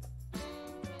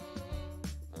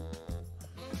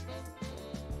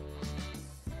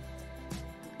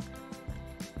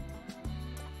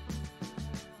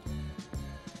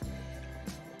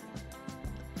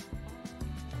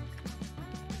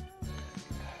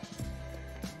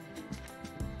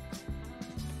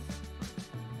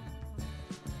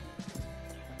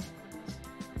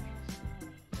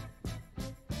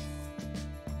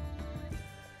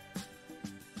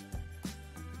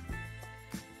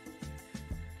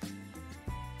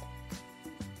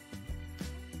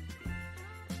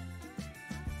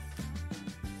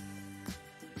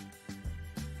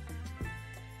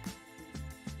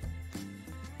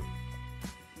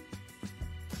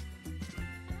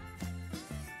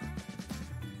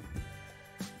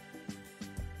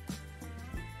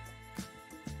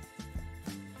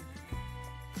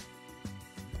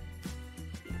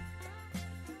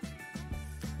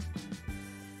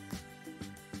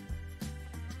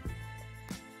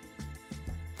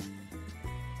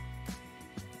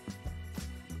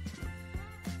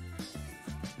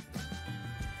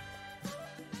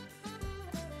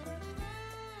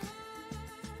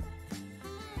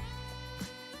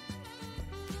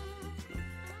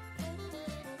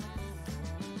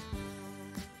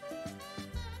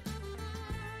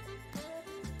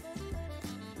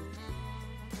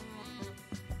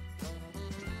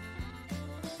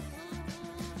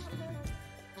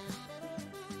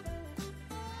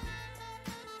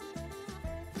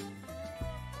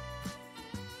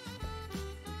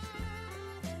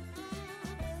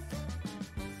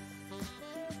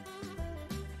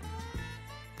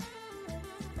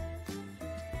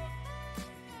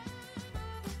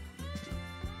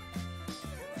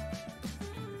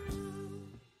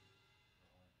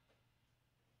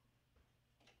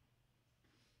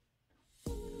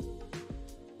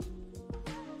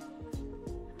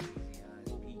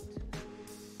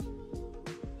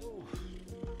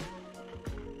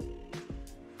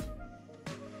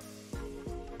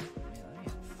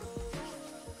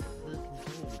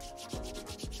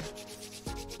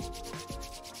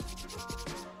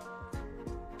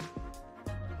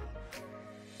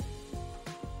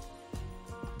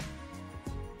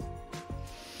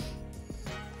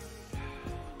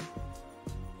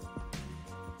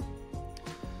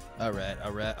 Alright,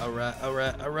 alright, alright,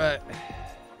 alright, alright.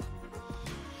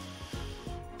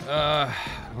 Oh,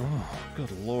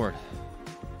 good lord.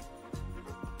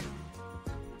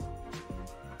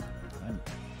 I'm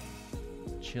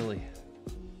chilly.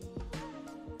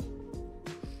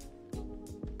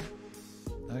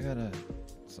 I gotta...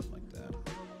 something like that.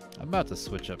 I'm about to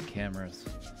switch up cameras.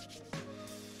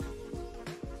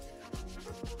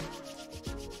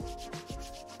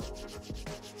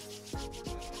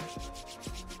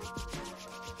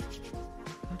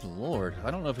 Good lord.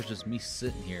 I don't know if it's just me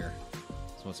sitting here.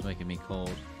 That's what's making me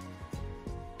cold.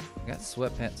 I got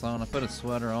sweatpants on. I put a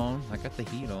sweater on. I got the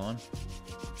heat on.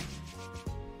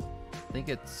 I think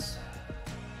it's...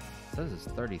 it says it's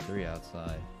 33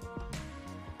 outside.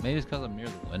 Maybe it's because I'm near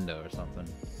the window or something.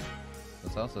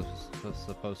 It's also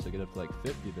supposed to get up to like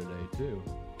 50 today, too.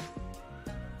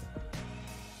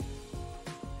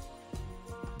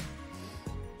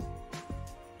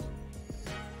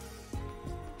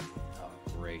 Oh,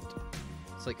 great.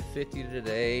 It's like 50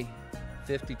 today,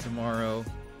 50 tomorrow,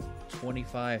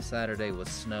 25 Saturday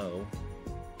with snow,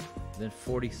 then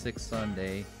 46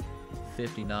 Sunday,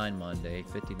 59 Monday,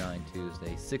 59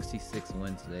 Tuesday, 66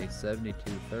 Wednesday,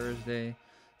 72 Thursday,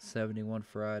 71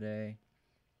 Friday,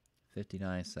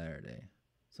 59 Saturday.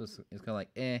 So it's kind of like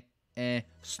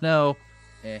snow,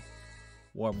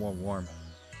 warm, warm, warm.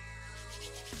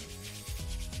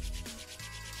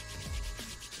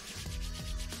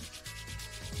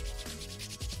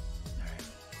 All right.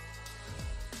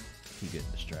 Keep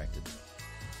getting distracted.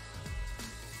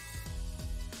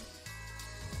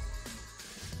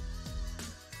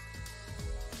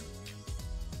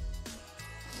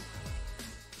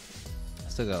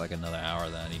 Still got like another hour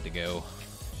that I need to go.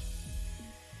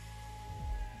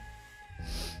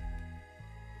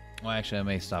 Well, actually, I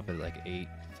may stop at like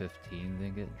 8:15 to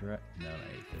get dressed. No, not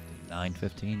 8:15.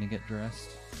 9:15 to get dressed.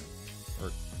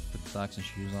 Or put socks and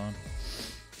shoes on.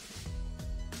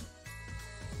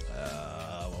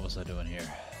 What was I doing here?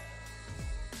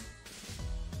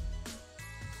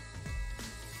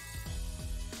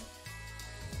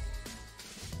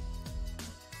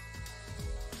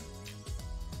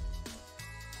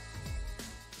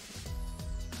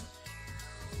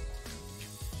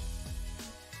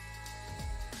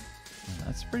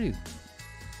 It's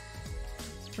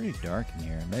pretty dark in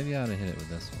here. Maybe I ought to hit it with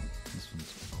this one. This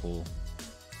one's cool.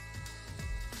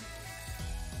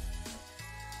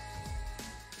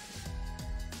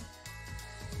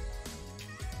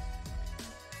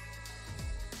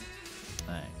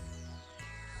 Alright.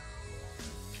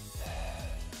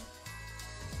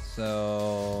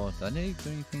 So, do I need to do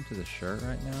anything to the shirt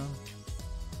right now?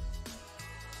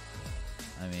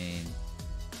 I mean...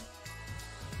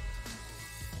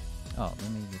 oh,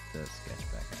 let me get the sketch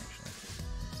back actually.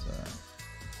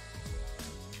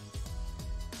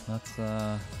 Let's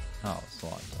oh, it's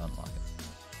locked. Unlock it.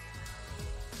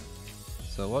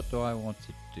 So what do I want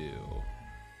to do?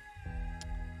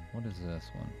 What is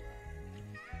this one?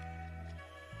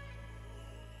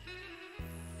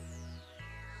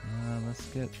 Let's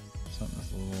get something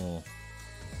that's a little...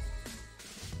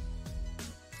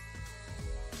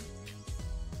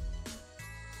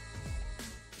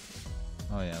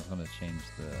 oh yeah, I was going to change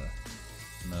the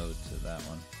mode to that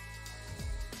one.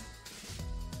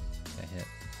 I hit.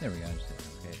 There we go, I just hit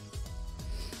escape.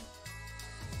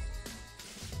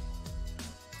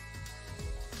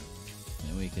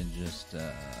 And we can just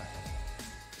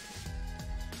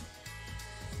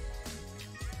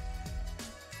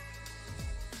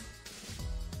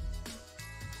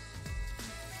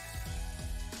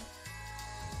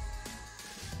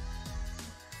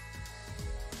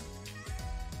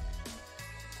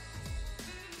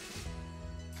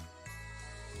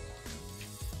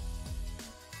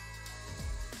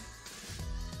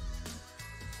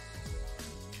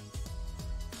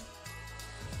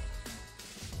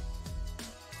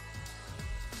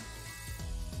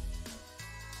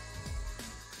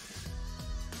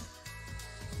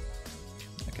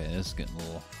okay, this is getting a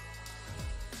little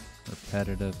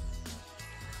repetitive.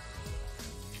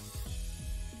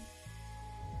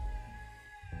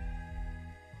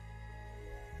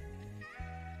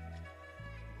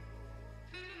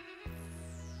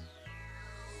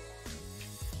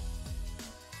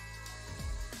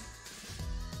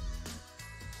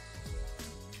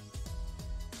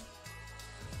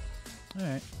 All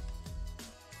right.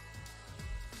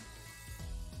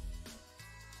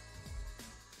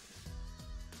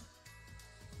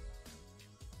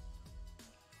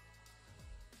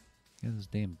 Get those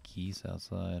damn geese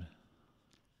outside.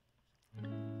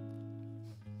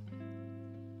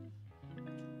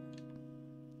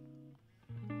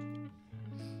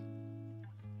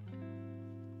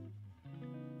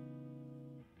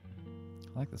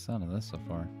 I like the sound of this so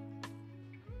far.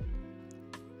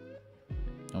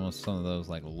 Almost some of those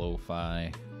like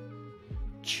lo-fi,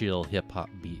 chill hip-hop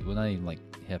beat. Well, not even like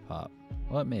hip-hop.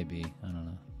 Well, it may be. I don't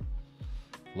know.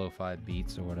 Lo-fi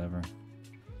beats or whatever.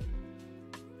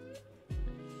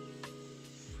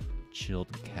 Chilled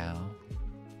cow.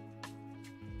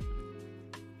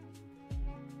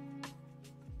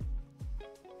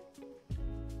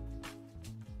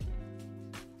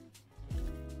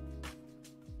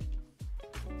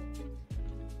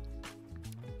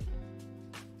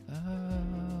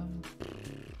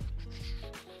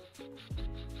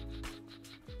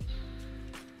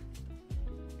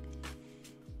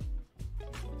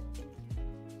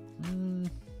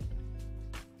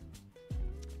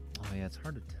 Oh yeah, it's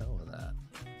hard to tell with that.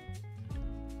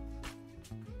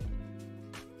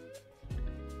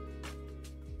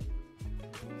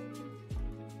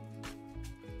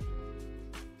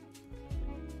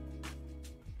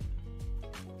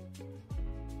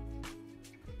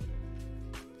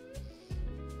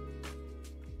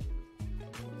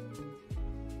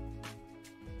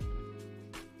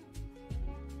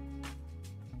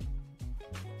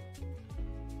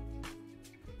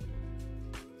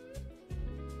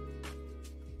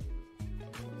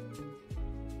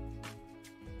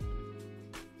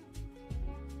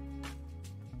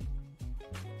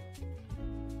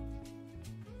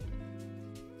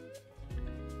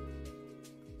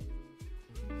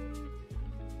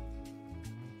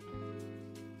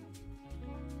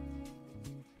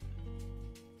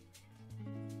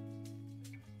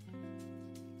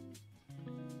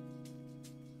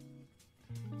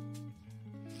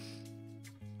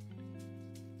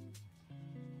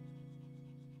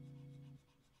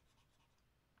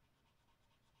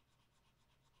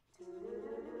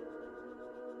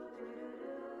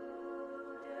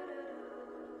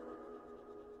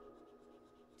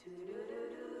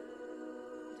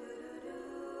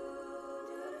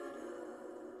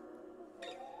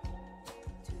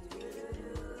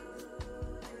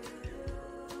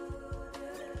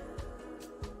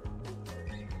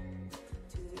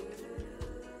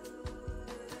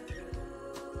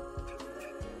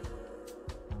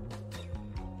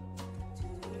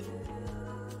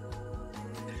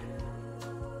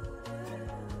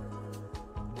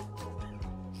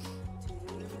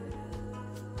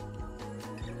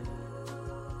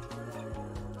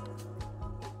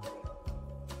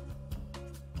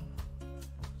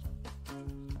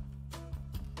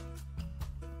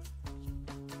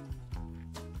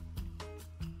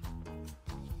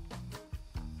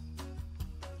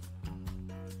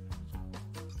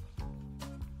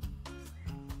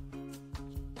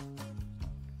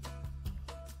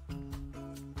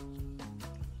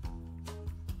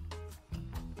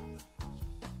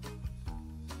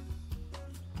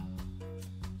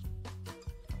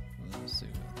 Let's see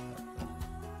what.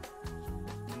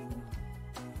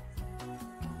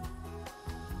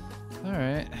 All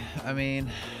right. I mean,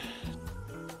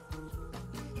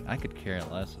 I could care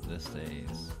less at this stage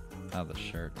how the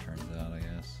shirt turns out, I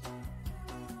guess.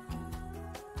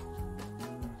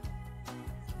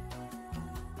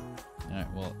 All right.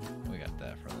 Well, we got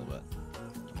that for a little bit.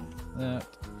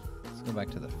 Let's go back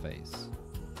to the face.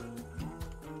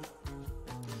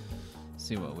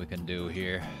 See what we can do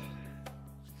here.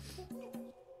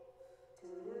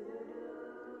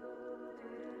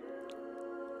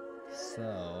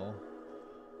 So,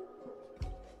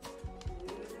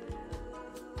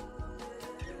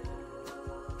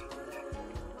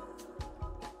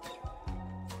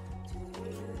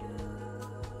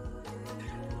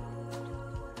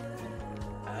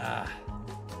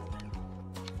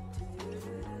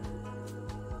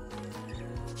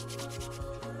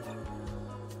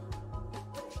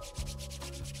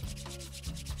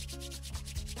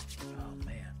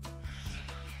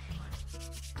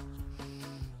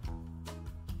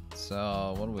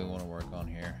 So, what do we want to work on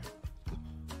here?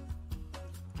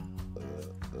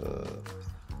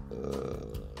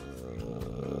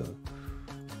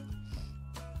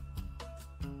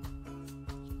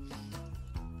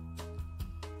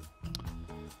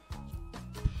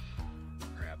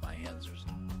 Grab my hands,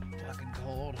 they're fucking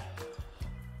cold.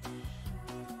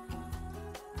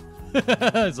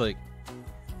 It's like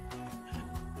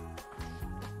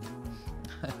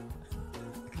I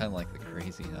kind of like the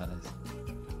crazy eyes.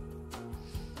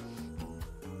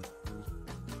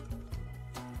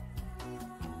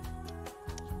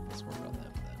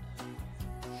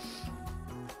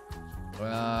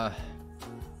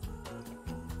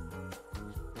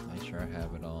 Make sure I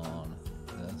have it on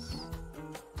this.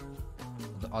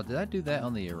 Oh, did I do that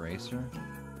on the eraser?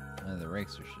 The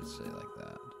eraser should stay like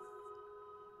that.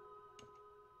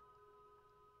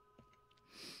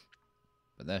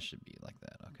 but that should be like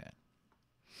that. Okay.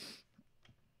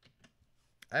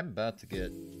 I'm about to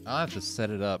get... I'll have to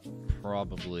set it up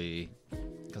probably...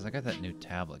 Because I got that new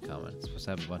tablet coming. It's supposed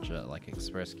to have a bunch of like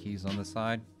express keys on the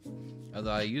side.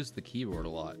 Although I use the keyboard a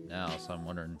lot now, so I'm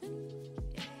wondering...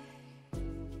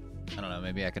 I don't know,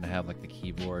 maybe I can have like the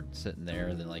keyboard sitting there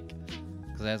and then like...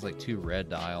 Because it has like 2 red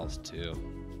dials too.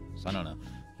 So I don't know.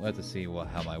 We'll have to see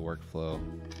how my workflow...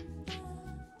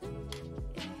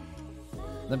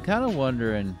 I'm kind of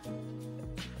wondering...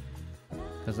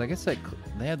 Because I guess they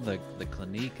had the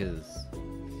Clinicas...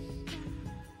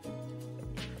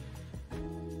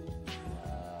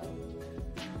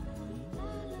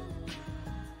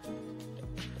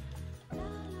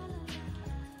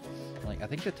 I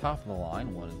think the top of the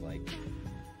line one is like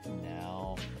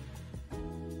now.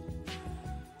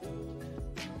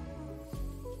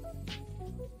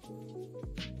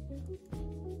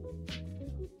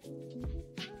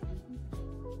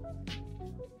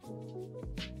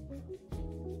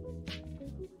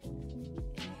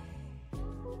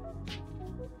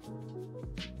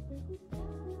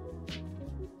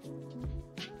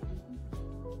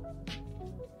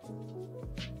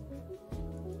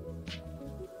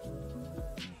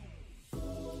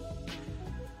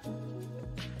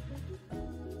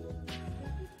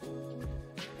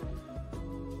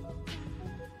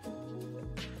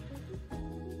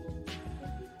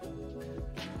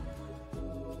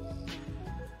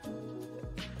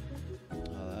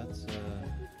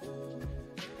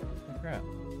 Crap.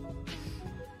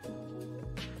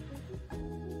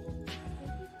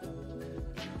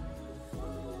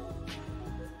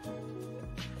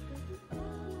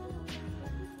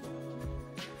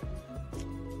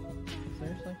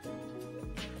 Seriously?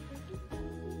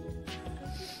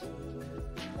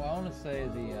 Well, I want to say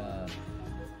the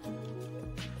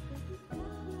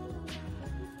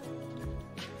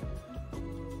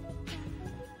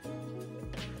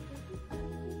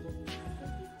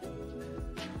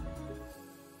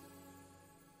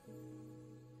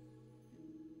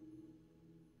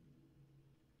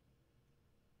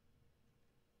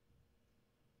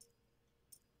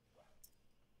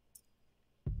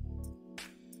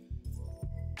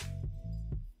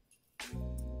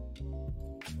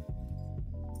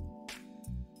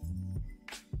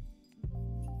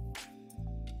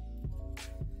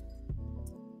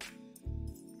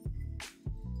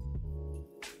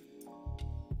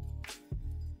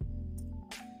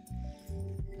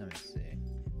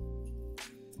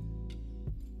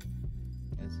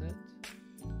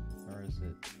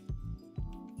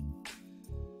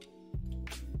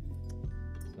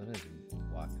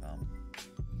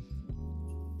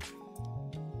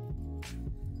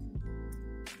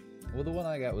well, the one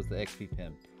I got was the XP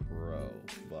Pen Pro,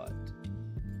 but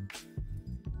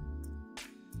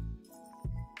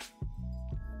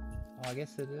oh, I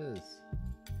guess it is.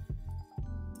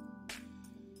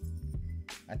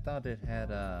 I thought it had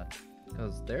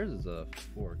because theirs is a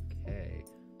 4K,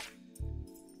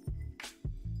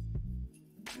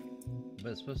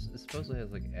 but it supposedly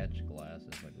has like etched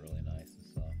glasses, like really nice and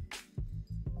stuff.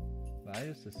 But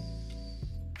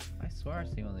I swear I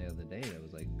seen one the other day that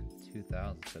was like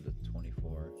 2,000 instead of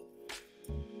 24.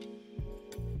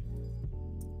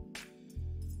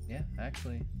 Yeah,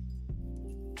 actually,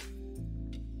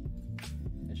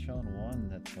 it's showing one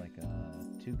that's like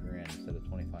 $2,000 instead of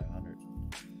 2,500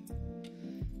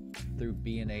 through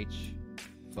B&H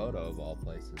Photo of all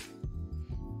places.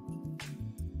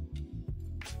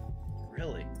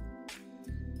 Really?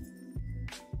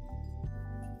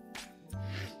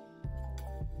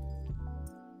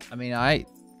 I mean, I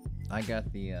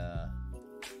got the I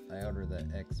ordered the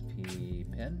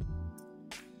XP pen.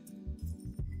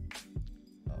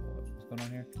 Oh, what's going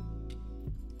on here?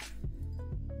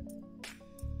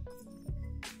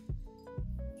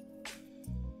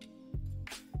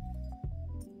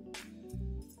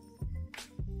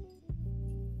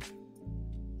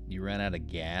 You ran out of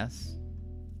gas?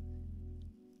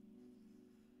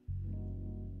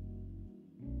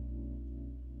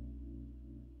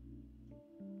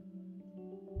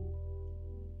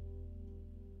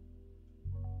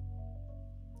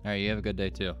 Alright, you have a good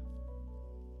day too.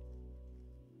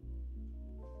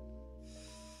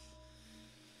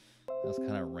 I was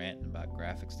kind of ranting about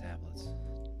graphics tablets.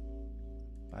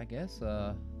 I guess,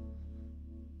 yeah,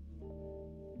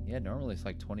 normally it's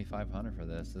like $2,500 for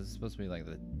this. This is supposed to be like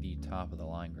the top of the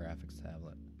line graphics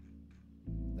tablet.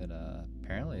 That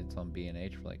apparently it's on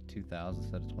B&H for like 2,000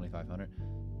 instead of 2,500.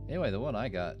 Anyway, the one I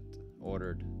got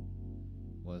ordered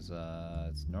was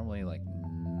it's normally like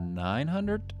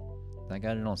 900. I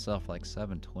got it on sale for like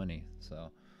 $720,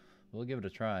 so we'll give it a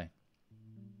try.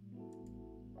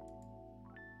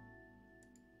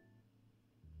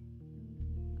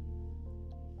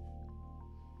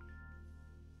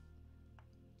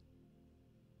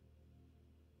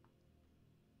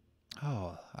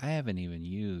 Oh, I haven't even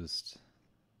used.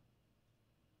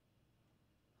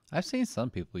 I've seen some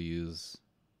people use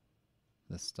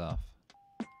this stuff.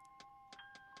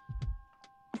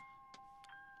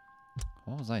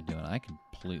 What was I doing? I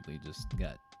completely just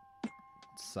got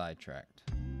sidetracked.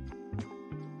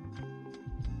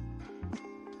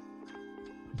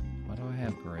 Why do I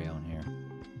have gray on here?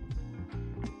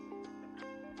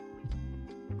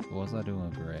 What was I doing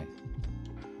with gray?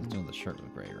 I was doing the shirt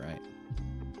with gray, right?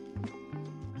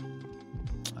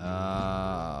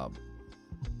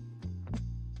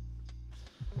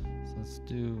 So let's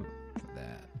do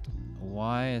that.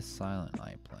 Why is Silent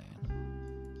Night playing?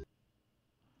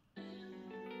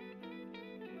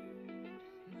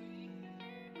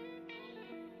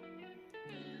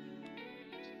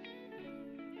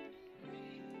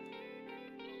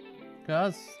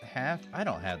 Cause I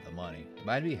don't have the money,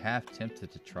 but I'd be half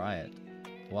tempted to try it.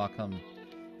 Wacom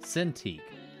Cintiq.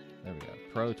 There we go.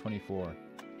 Pro 24.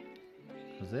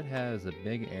 Because it has a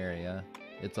big area.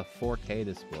 It's a 4K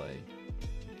display.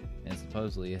 And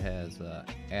supposedly it has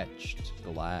etched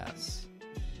glass,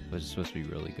 which is supposed to be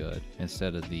really good.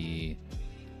 Instead of the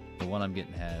one I'm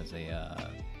getting has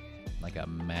a like a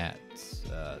matte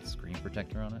screen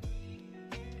protector on it.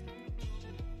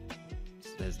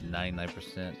 It has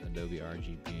 99% Adobe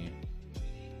RGB.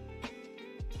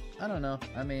 I don't know.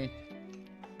 I mean,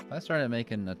 if I started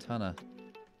making a ton of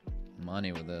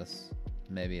money with this,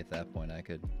 maybe at that point I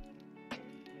could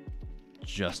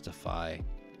justify.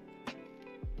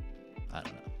 I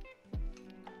don't know.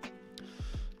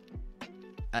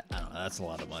 I don't know. That's a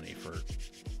lot of money for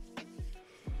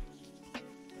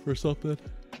something.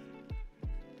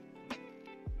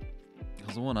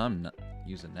 Because the one I'm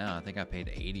using now, I think I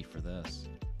paid 80 for this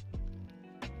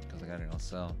because I got it on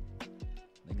sale. I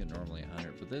think it's normally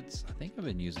 100, but I think I've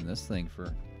been using this thing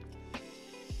for.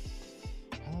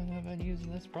 How long have I been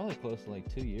using this? Probably close to like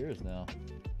 2 years now.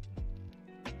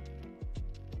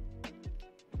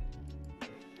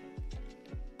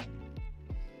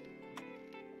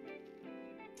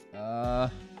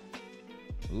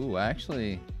 Ooh,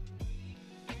 actually,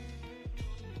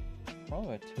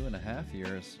 probably about 2.5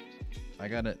 years. I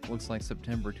got it, looks like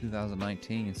September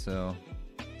 2019, so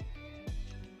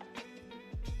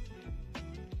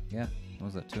yeah,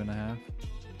 what was that, 2.5?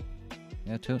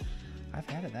 Yeah, I've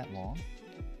had it that long,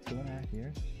 2.5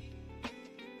 years.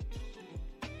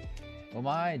 Well,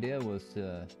 my idea was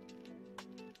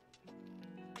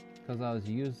because I was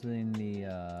using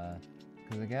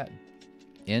because I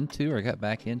got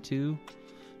back into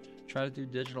try to do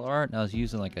digital art, and I was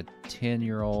using like a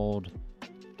 10-year-old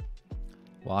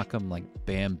Wacom like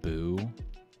bamboo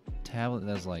tablet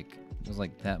that's like there's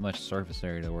like that much surface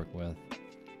area to work with.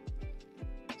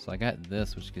 So I got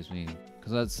this, which gives me,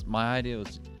 because that's my idea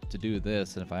was to do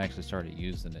this, and if I actually started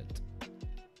using it,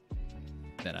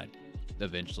 then I'd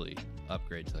eventually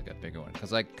upgrade to like a bigger one.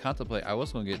 Because I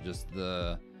was going to get just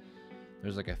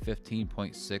there's like a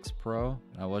 15.6 Pro,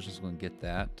 and I was just going to get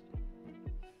that.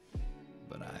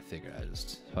 But I figured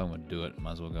if I'm going to do it,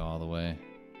 might as well go all the way.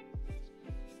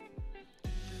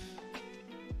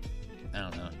 I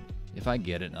don't know. If I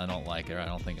get it and I don't like it, or I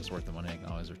don't think it's worth the money, I can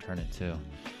always return it too.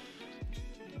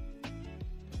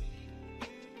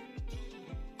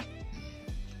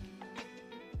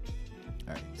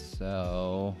 Alright,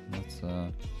 so let's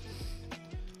oh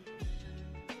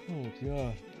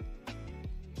god.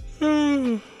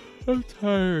 I'm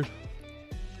tired.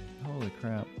 Holy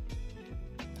crap.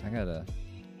 I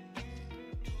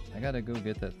gotta go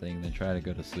get that thing, then try to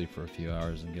go to sleep for a few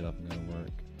hours and get up and go to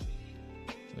work.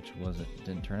 Which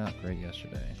didn't turn out great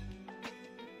yesterday.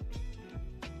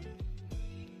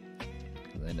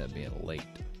 I ended up being late.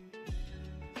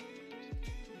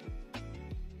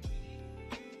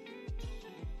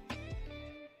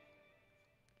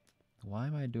 Why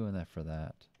am I doing that for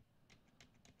that?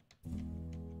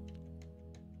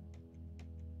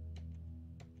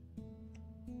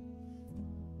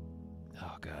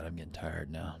 Oh god, I'm getting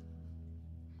tired now.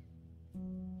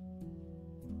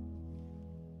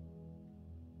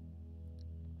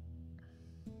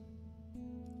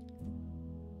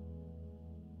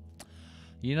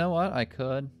 You know what? I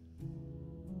could.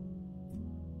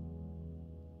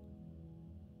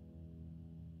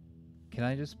 Can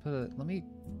I just put let me.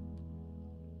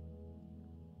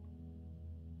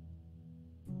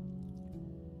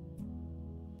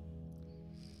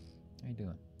 How you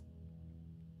doing?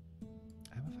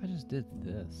 How if I just did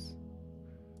this?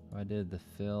 Or I did the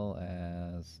fill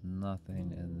as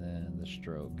nothing and then the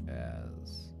stroke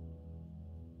as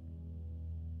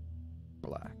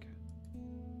black.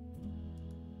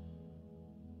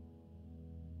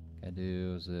 I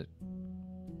do, is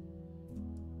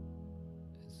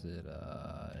Is it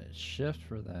shift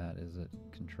for that? Is it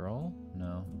control?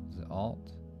 No. Is it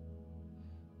alt?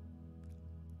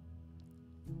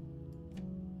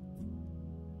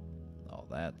 Oh,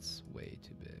 that's way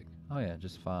too big. Oh yeah,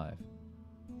 just 5.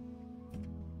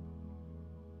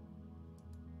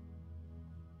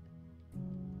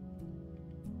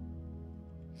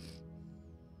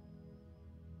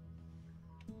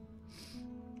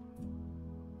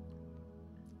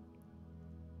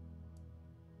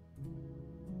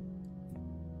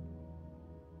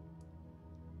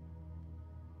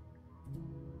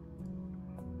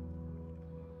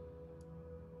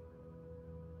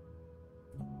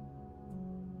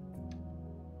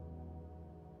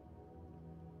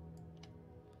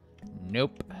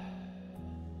 Nope.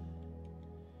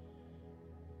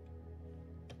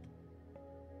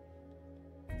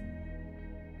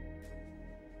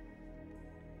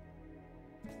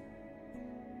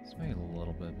 Let's make it a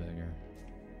little bit bigger.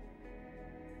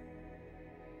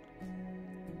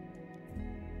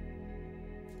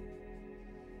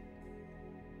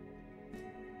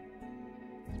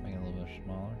 Let's make it a little bit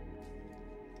smaller.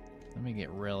 Let me get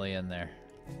really in there.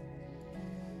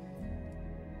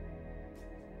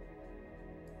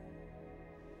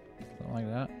 Something like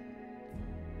that.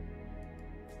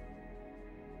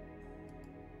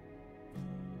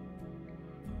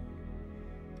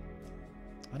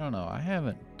 I don't know. I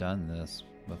haven't done this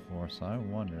before, so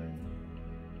I'm wondering.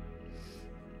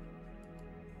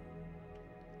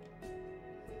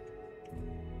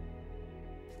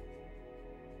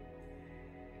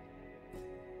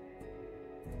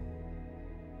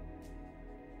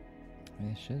 I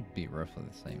mean, it should be roughly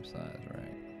the same size,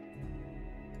 right?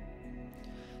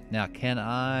 Now, can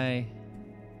I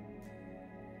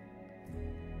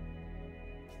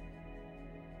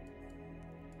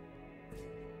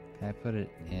put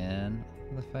it in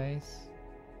the face?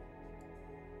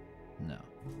 No.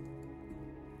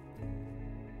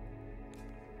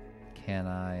 Can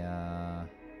I,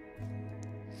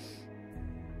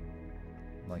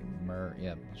 like merge?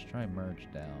 Yeah, let's try merge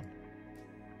down.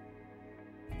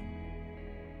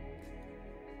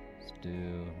 Let's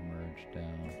do merge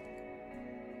down.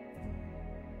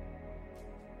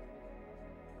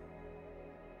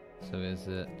 So is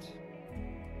it...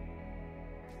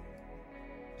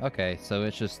 Okay, so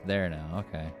it's just there now.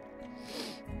 Okay.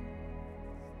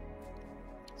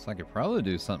 So I could probably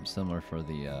do something similar for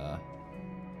the,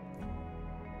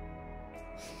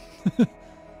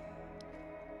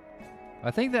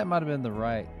 I think that might have been the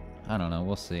right... I don't know,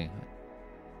 we'll see.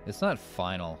 It's not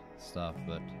final stuff,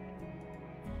 but...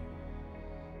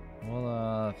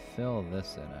 We'll, fill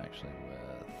this in, actually, with,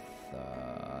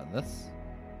 this.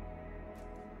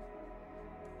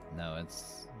 No,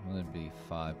 it's going to be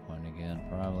 5 point again,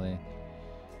 probably.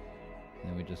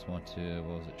 Then we just want to,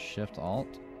 what was it, Shift Alt?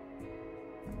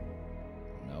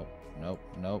 Nope, nope,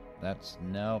 nope. That's,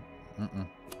 nope.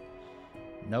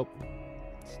 Nope.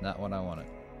 It's not what I wanted.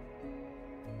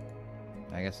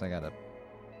 I guess I gotta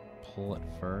pull it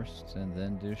first and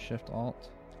then do Shift Alt.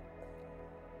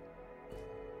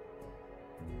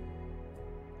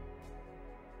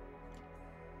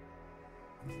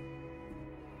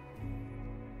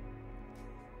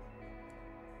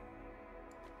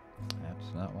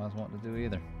 That's not what I was wanting to do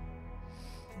either.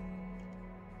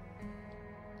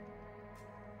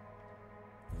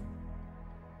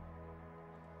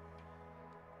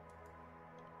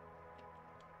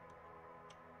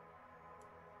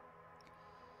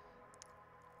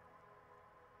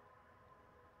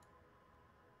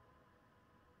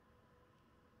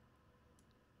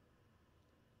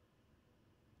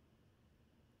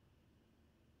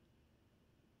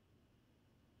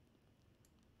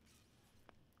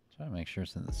 Try to make sure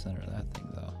it's in the center of that thing,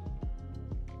 though.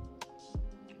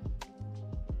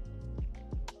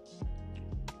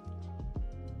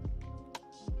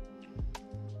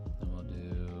 Then we'll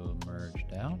do merge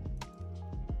down.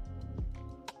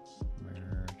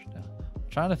 Merge down. I'm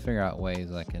trying to figure out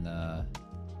ways I can,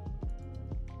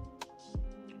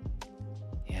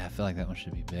 yeah, I feel like that one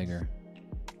should be bigger.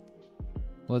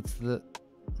 What's the...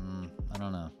 I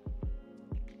don't know.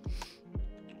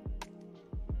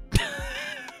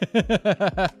 It's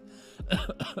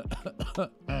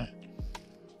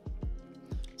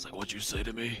like, what'd you say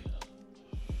to me?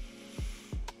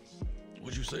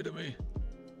 What'd you say to me?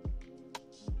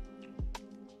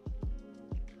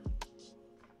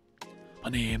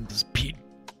 My name's Pete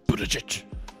Buttigieg.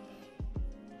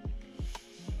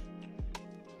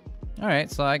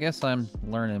 Alright, so I guess I'm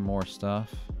learning more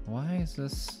stuff. Why is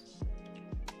this...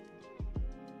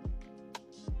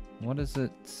 What is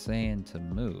it saying to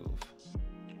move?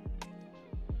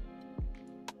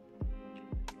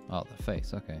 Oh, the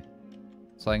face, okay.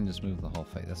 So I can just move the whole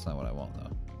face. That's not what I want,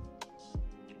 though.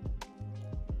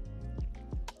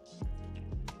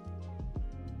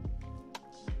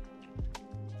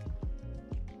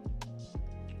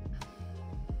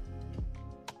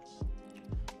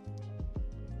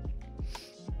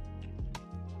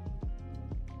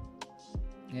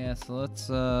 Yeah, so let's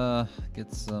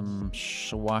get some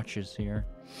swatches here.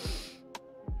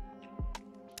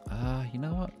 You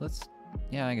know what?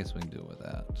 Yeah, I guess we can do it with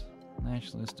that.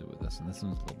 Actually, let's do it with this, and this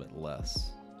one's a little bit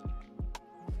less.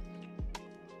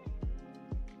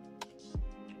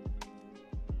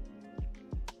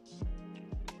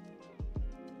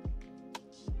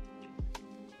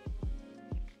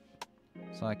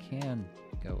 So I can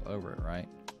go over it, right?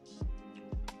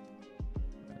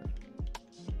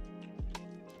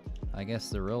 I guess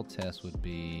the real test would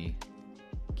be,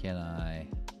 can I...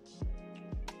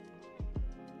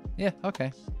 Yeah,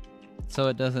 okay. So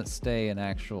it doesn't stay an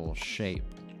actual shape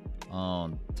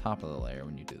on top of the layer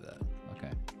when you do that.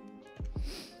 Okay.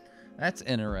 That's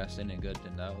interesting and good to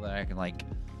know that I can like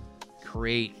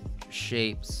create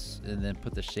shapes and then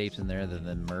put the shapes in there,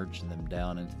 then merge them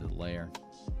down into the layer.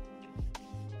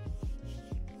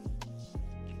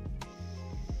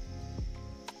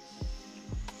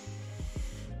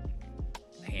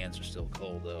 Hands are still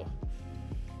cold though.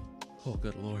 Oh,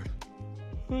 good lord.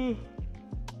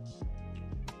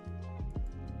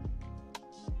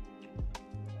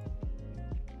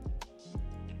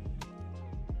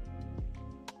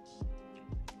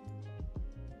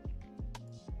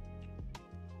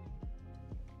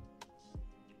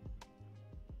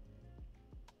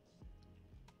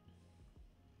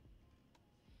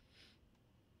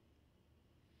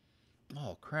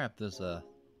 Oh crap, there's a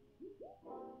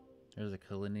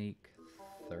Clinique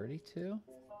 32.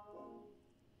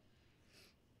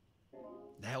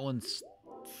 That one's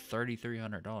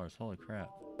 $3,300. Holy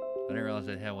crap. I didn't realize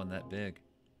they had one that big.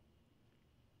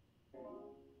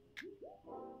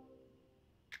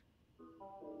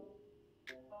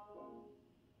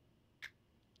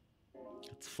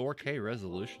 It's 4K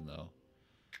resolution though.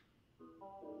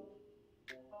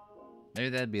 Maybe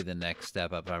that'd be the next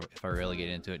step up if I really get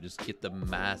into it. Just get the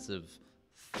massive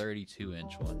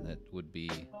 32-inch one. That would be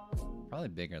probably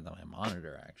bigger than my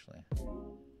monitor, actually.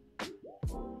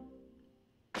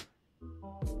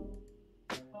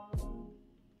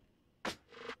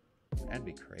 That'd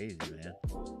be crazy, man.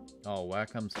 Oh,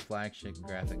 Wacom's flagship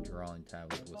graphic drawing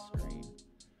tablet with screen.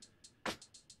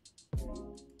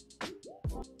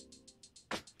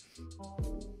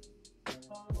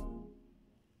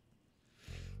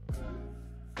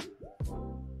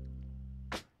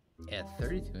 Yeah,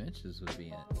 32 inches would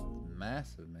be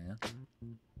massive, man.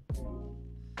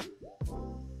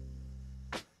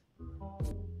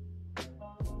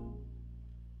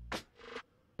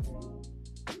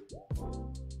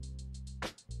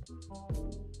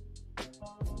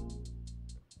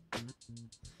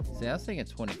 See, I was thinking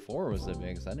 24 was the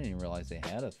biggest. I didn't even realize they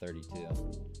had a 32.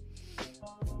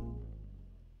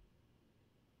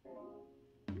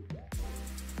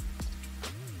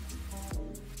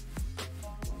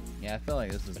 Yeah, I feel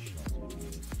like this is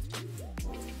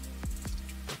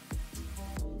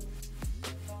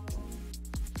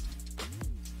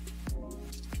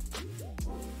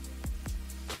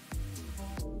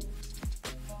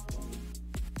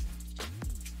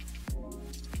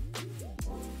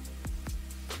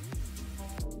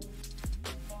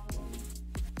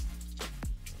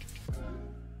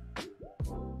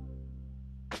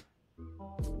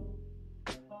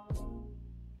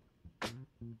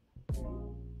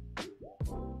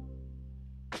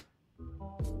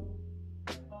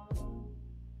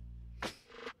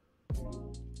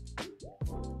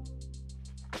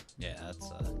yeah,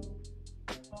 that's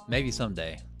maybe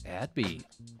someday. Yeah, it'd be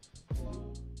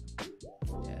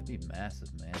massive,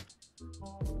 man.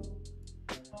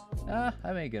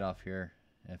 I may get off here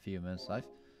in a few minutes. I've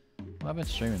been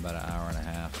streaming about an hour and a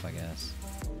half, I guess.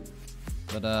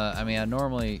 But I mean, I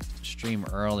normally stream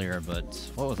earlier,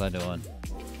 but what was I doing?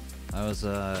 I was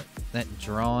that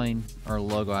drawing or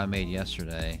logo I made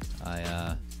yesterday.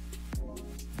 I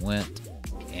went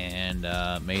and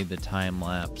made the time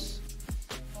lapse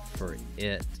for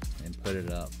it and put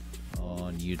it up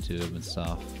on YouTube and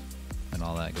stuff and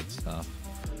all that good stuff.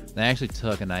 And I actually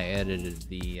took and I edited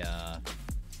the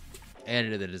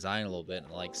design a little bit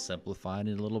and like simplified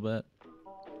it a little bit.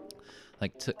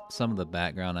 Like took some of the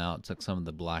background out, took some of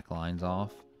the black lines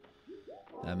off.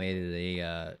 I made it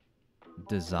a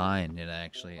design. And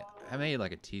actually, I made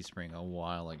like a Teespring a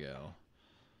while ago,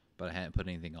 but I hadn't put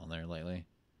anything on there lately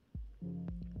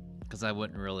because I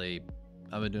wouldn't really.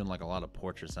 I've been doing like a lot of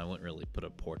portraits. I wouldn't really put a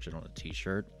portrait on a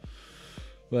T-shirt.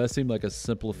 Well, that seemed like a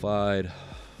simplified,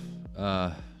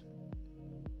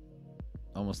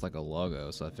 almost like a logo.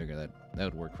 So I figured that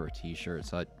would work for a T-shirt.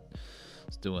 So I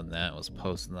was doing that, was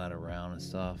posting that around and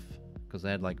stuff, because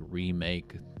they had like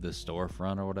remake the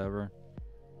storefront or whatever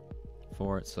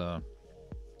for it. So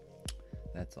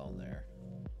that's on there,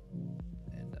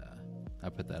 and I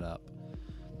put that up.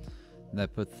 And I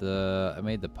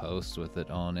made the post with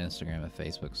it on Instagram and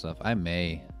Facebook stuff.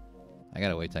 I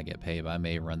gotta wait till I get paid, but I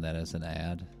may run that as an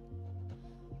ad.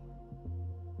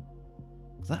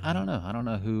 'Cause I don't know. I don't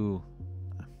know who.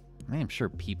 I mean, I'm sure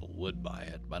people would buy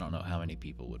it, but I don't know how many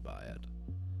people would buy it.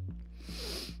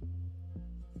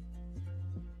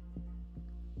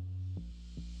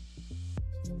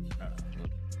 I don't know.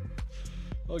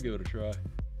 I'll give it a try.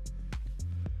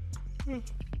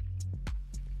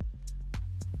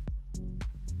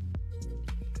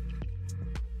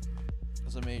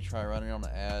 I may try running on an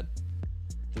ad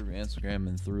through Instagram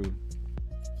and through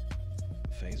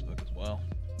Facebook as well.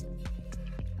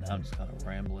 Now I'm just kind of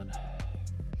rambling.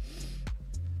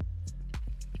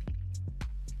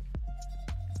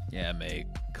 Yeah, I may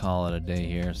call it a day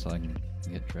here so I can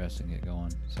get dressed and get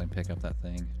going, so I can pick up that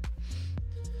thing.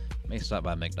 May stop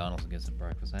by McDonald's and get some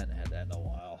breakfast. I hadn't had that in a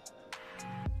while.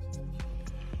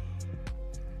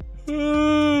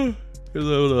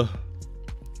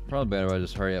 Probably better if I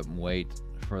just hurry up and wait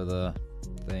for the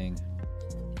thing.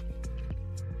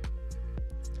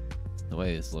 The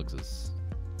way this looks is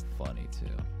funny too.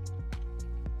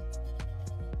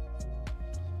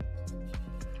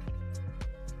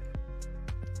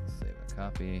 Save a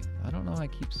copy. I don't know why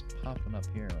it keeps popping up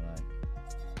here when I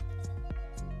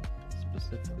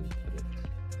specifically put it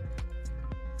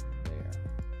there.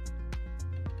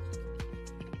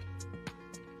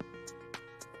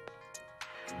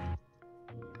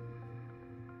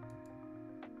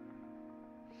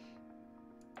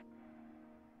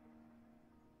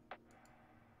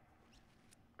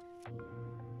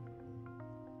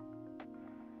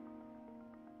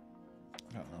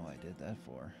 I don't know what I did that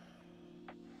for.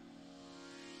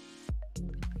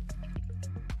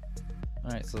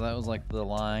 Alright, so that was like the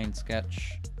line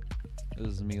sketch. This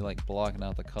is me like blocking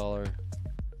out the color,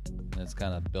 and it's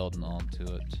kind of building onto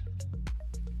it.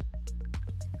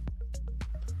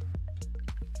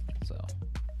 So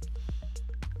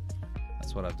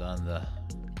that's what I've done.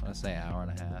 I say hour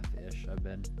and a half-ish I've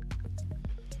been.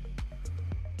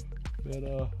 But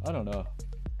I don't know.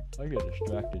 I get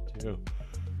distracted too.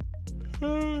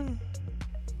 I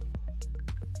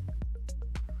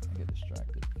get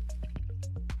distracted.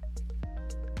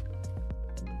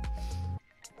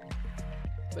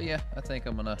 But yeah, I think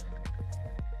I'm gonna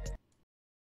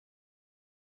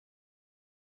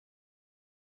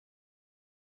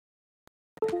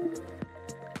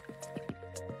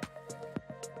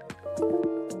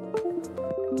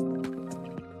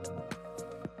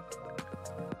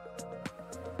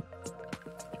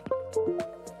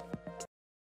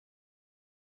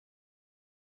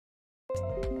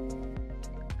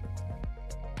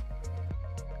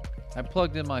I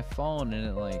plugged in my phone and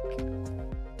it like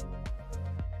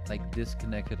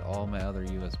disconnected all my other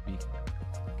USB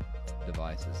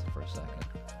devices for a second.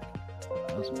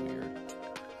 That was weird.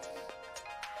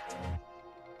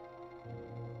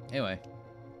 Anyway,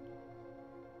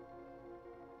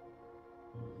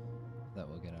 that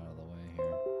will get out of the way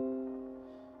here.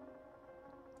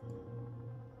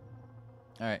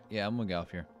 All right, yeah, I'm gonna get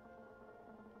off here.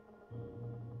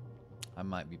 I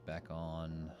might be back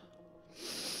on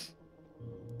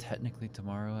technically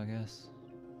tomorrow, I guess.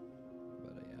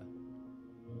 But yeah,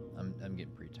 I'm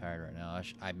getting pretty tired right now.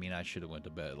 I mean, I should have went to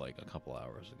bed like a couple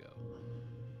hours ago.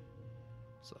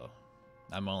 So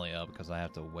I'm only up because I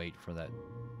have to wait for that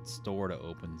store to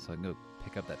open so I can go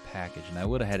pick up that package. And I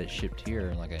would have had it shipped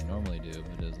here like I normally do,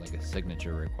 but it's like a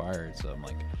signature required. So I'm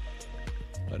like,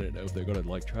 I didn't know if they're gonna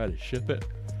like try to ship it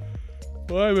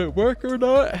while I'm at work or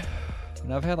not.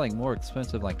 And I've had like more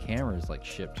expensive like cameras like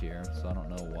shipped here, so I don't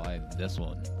know why this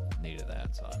one needed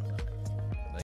that. So I don't know.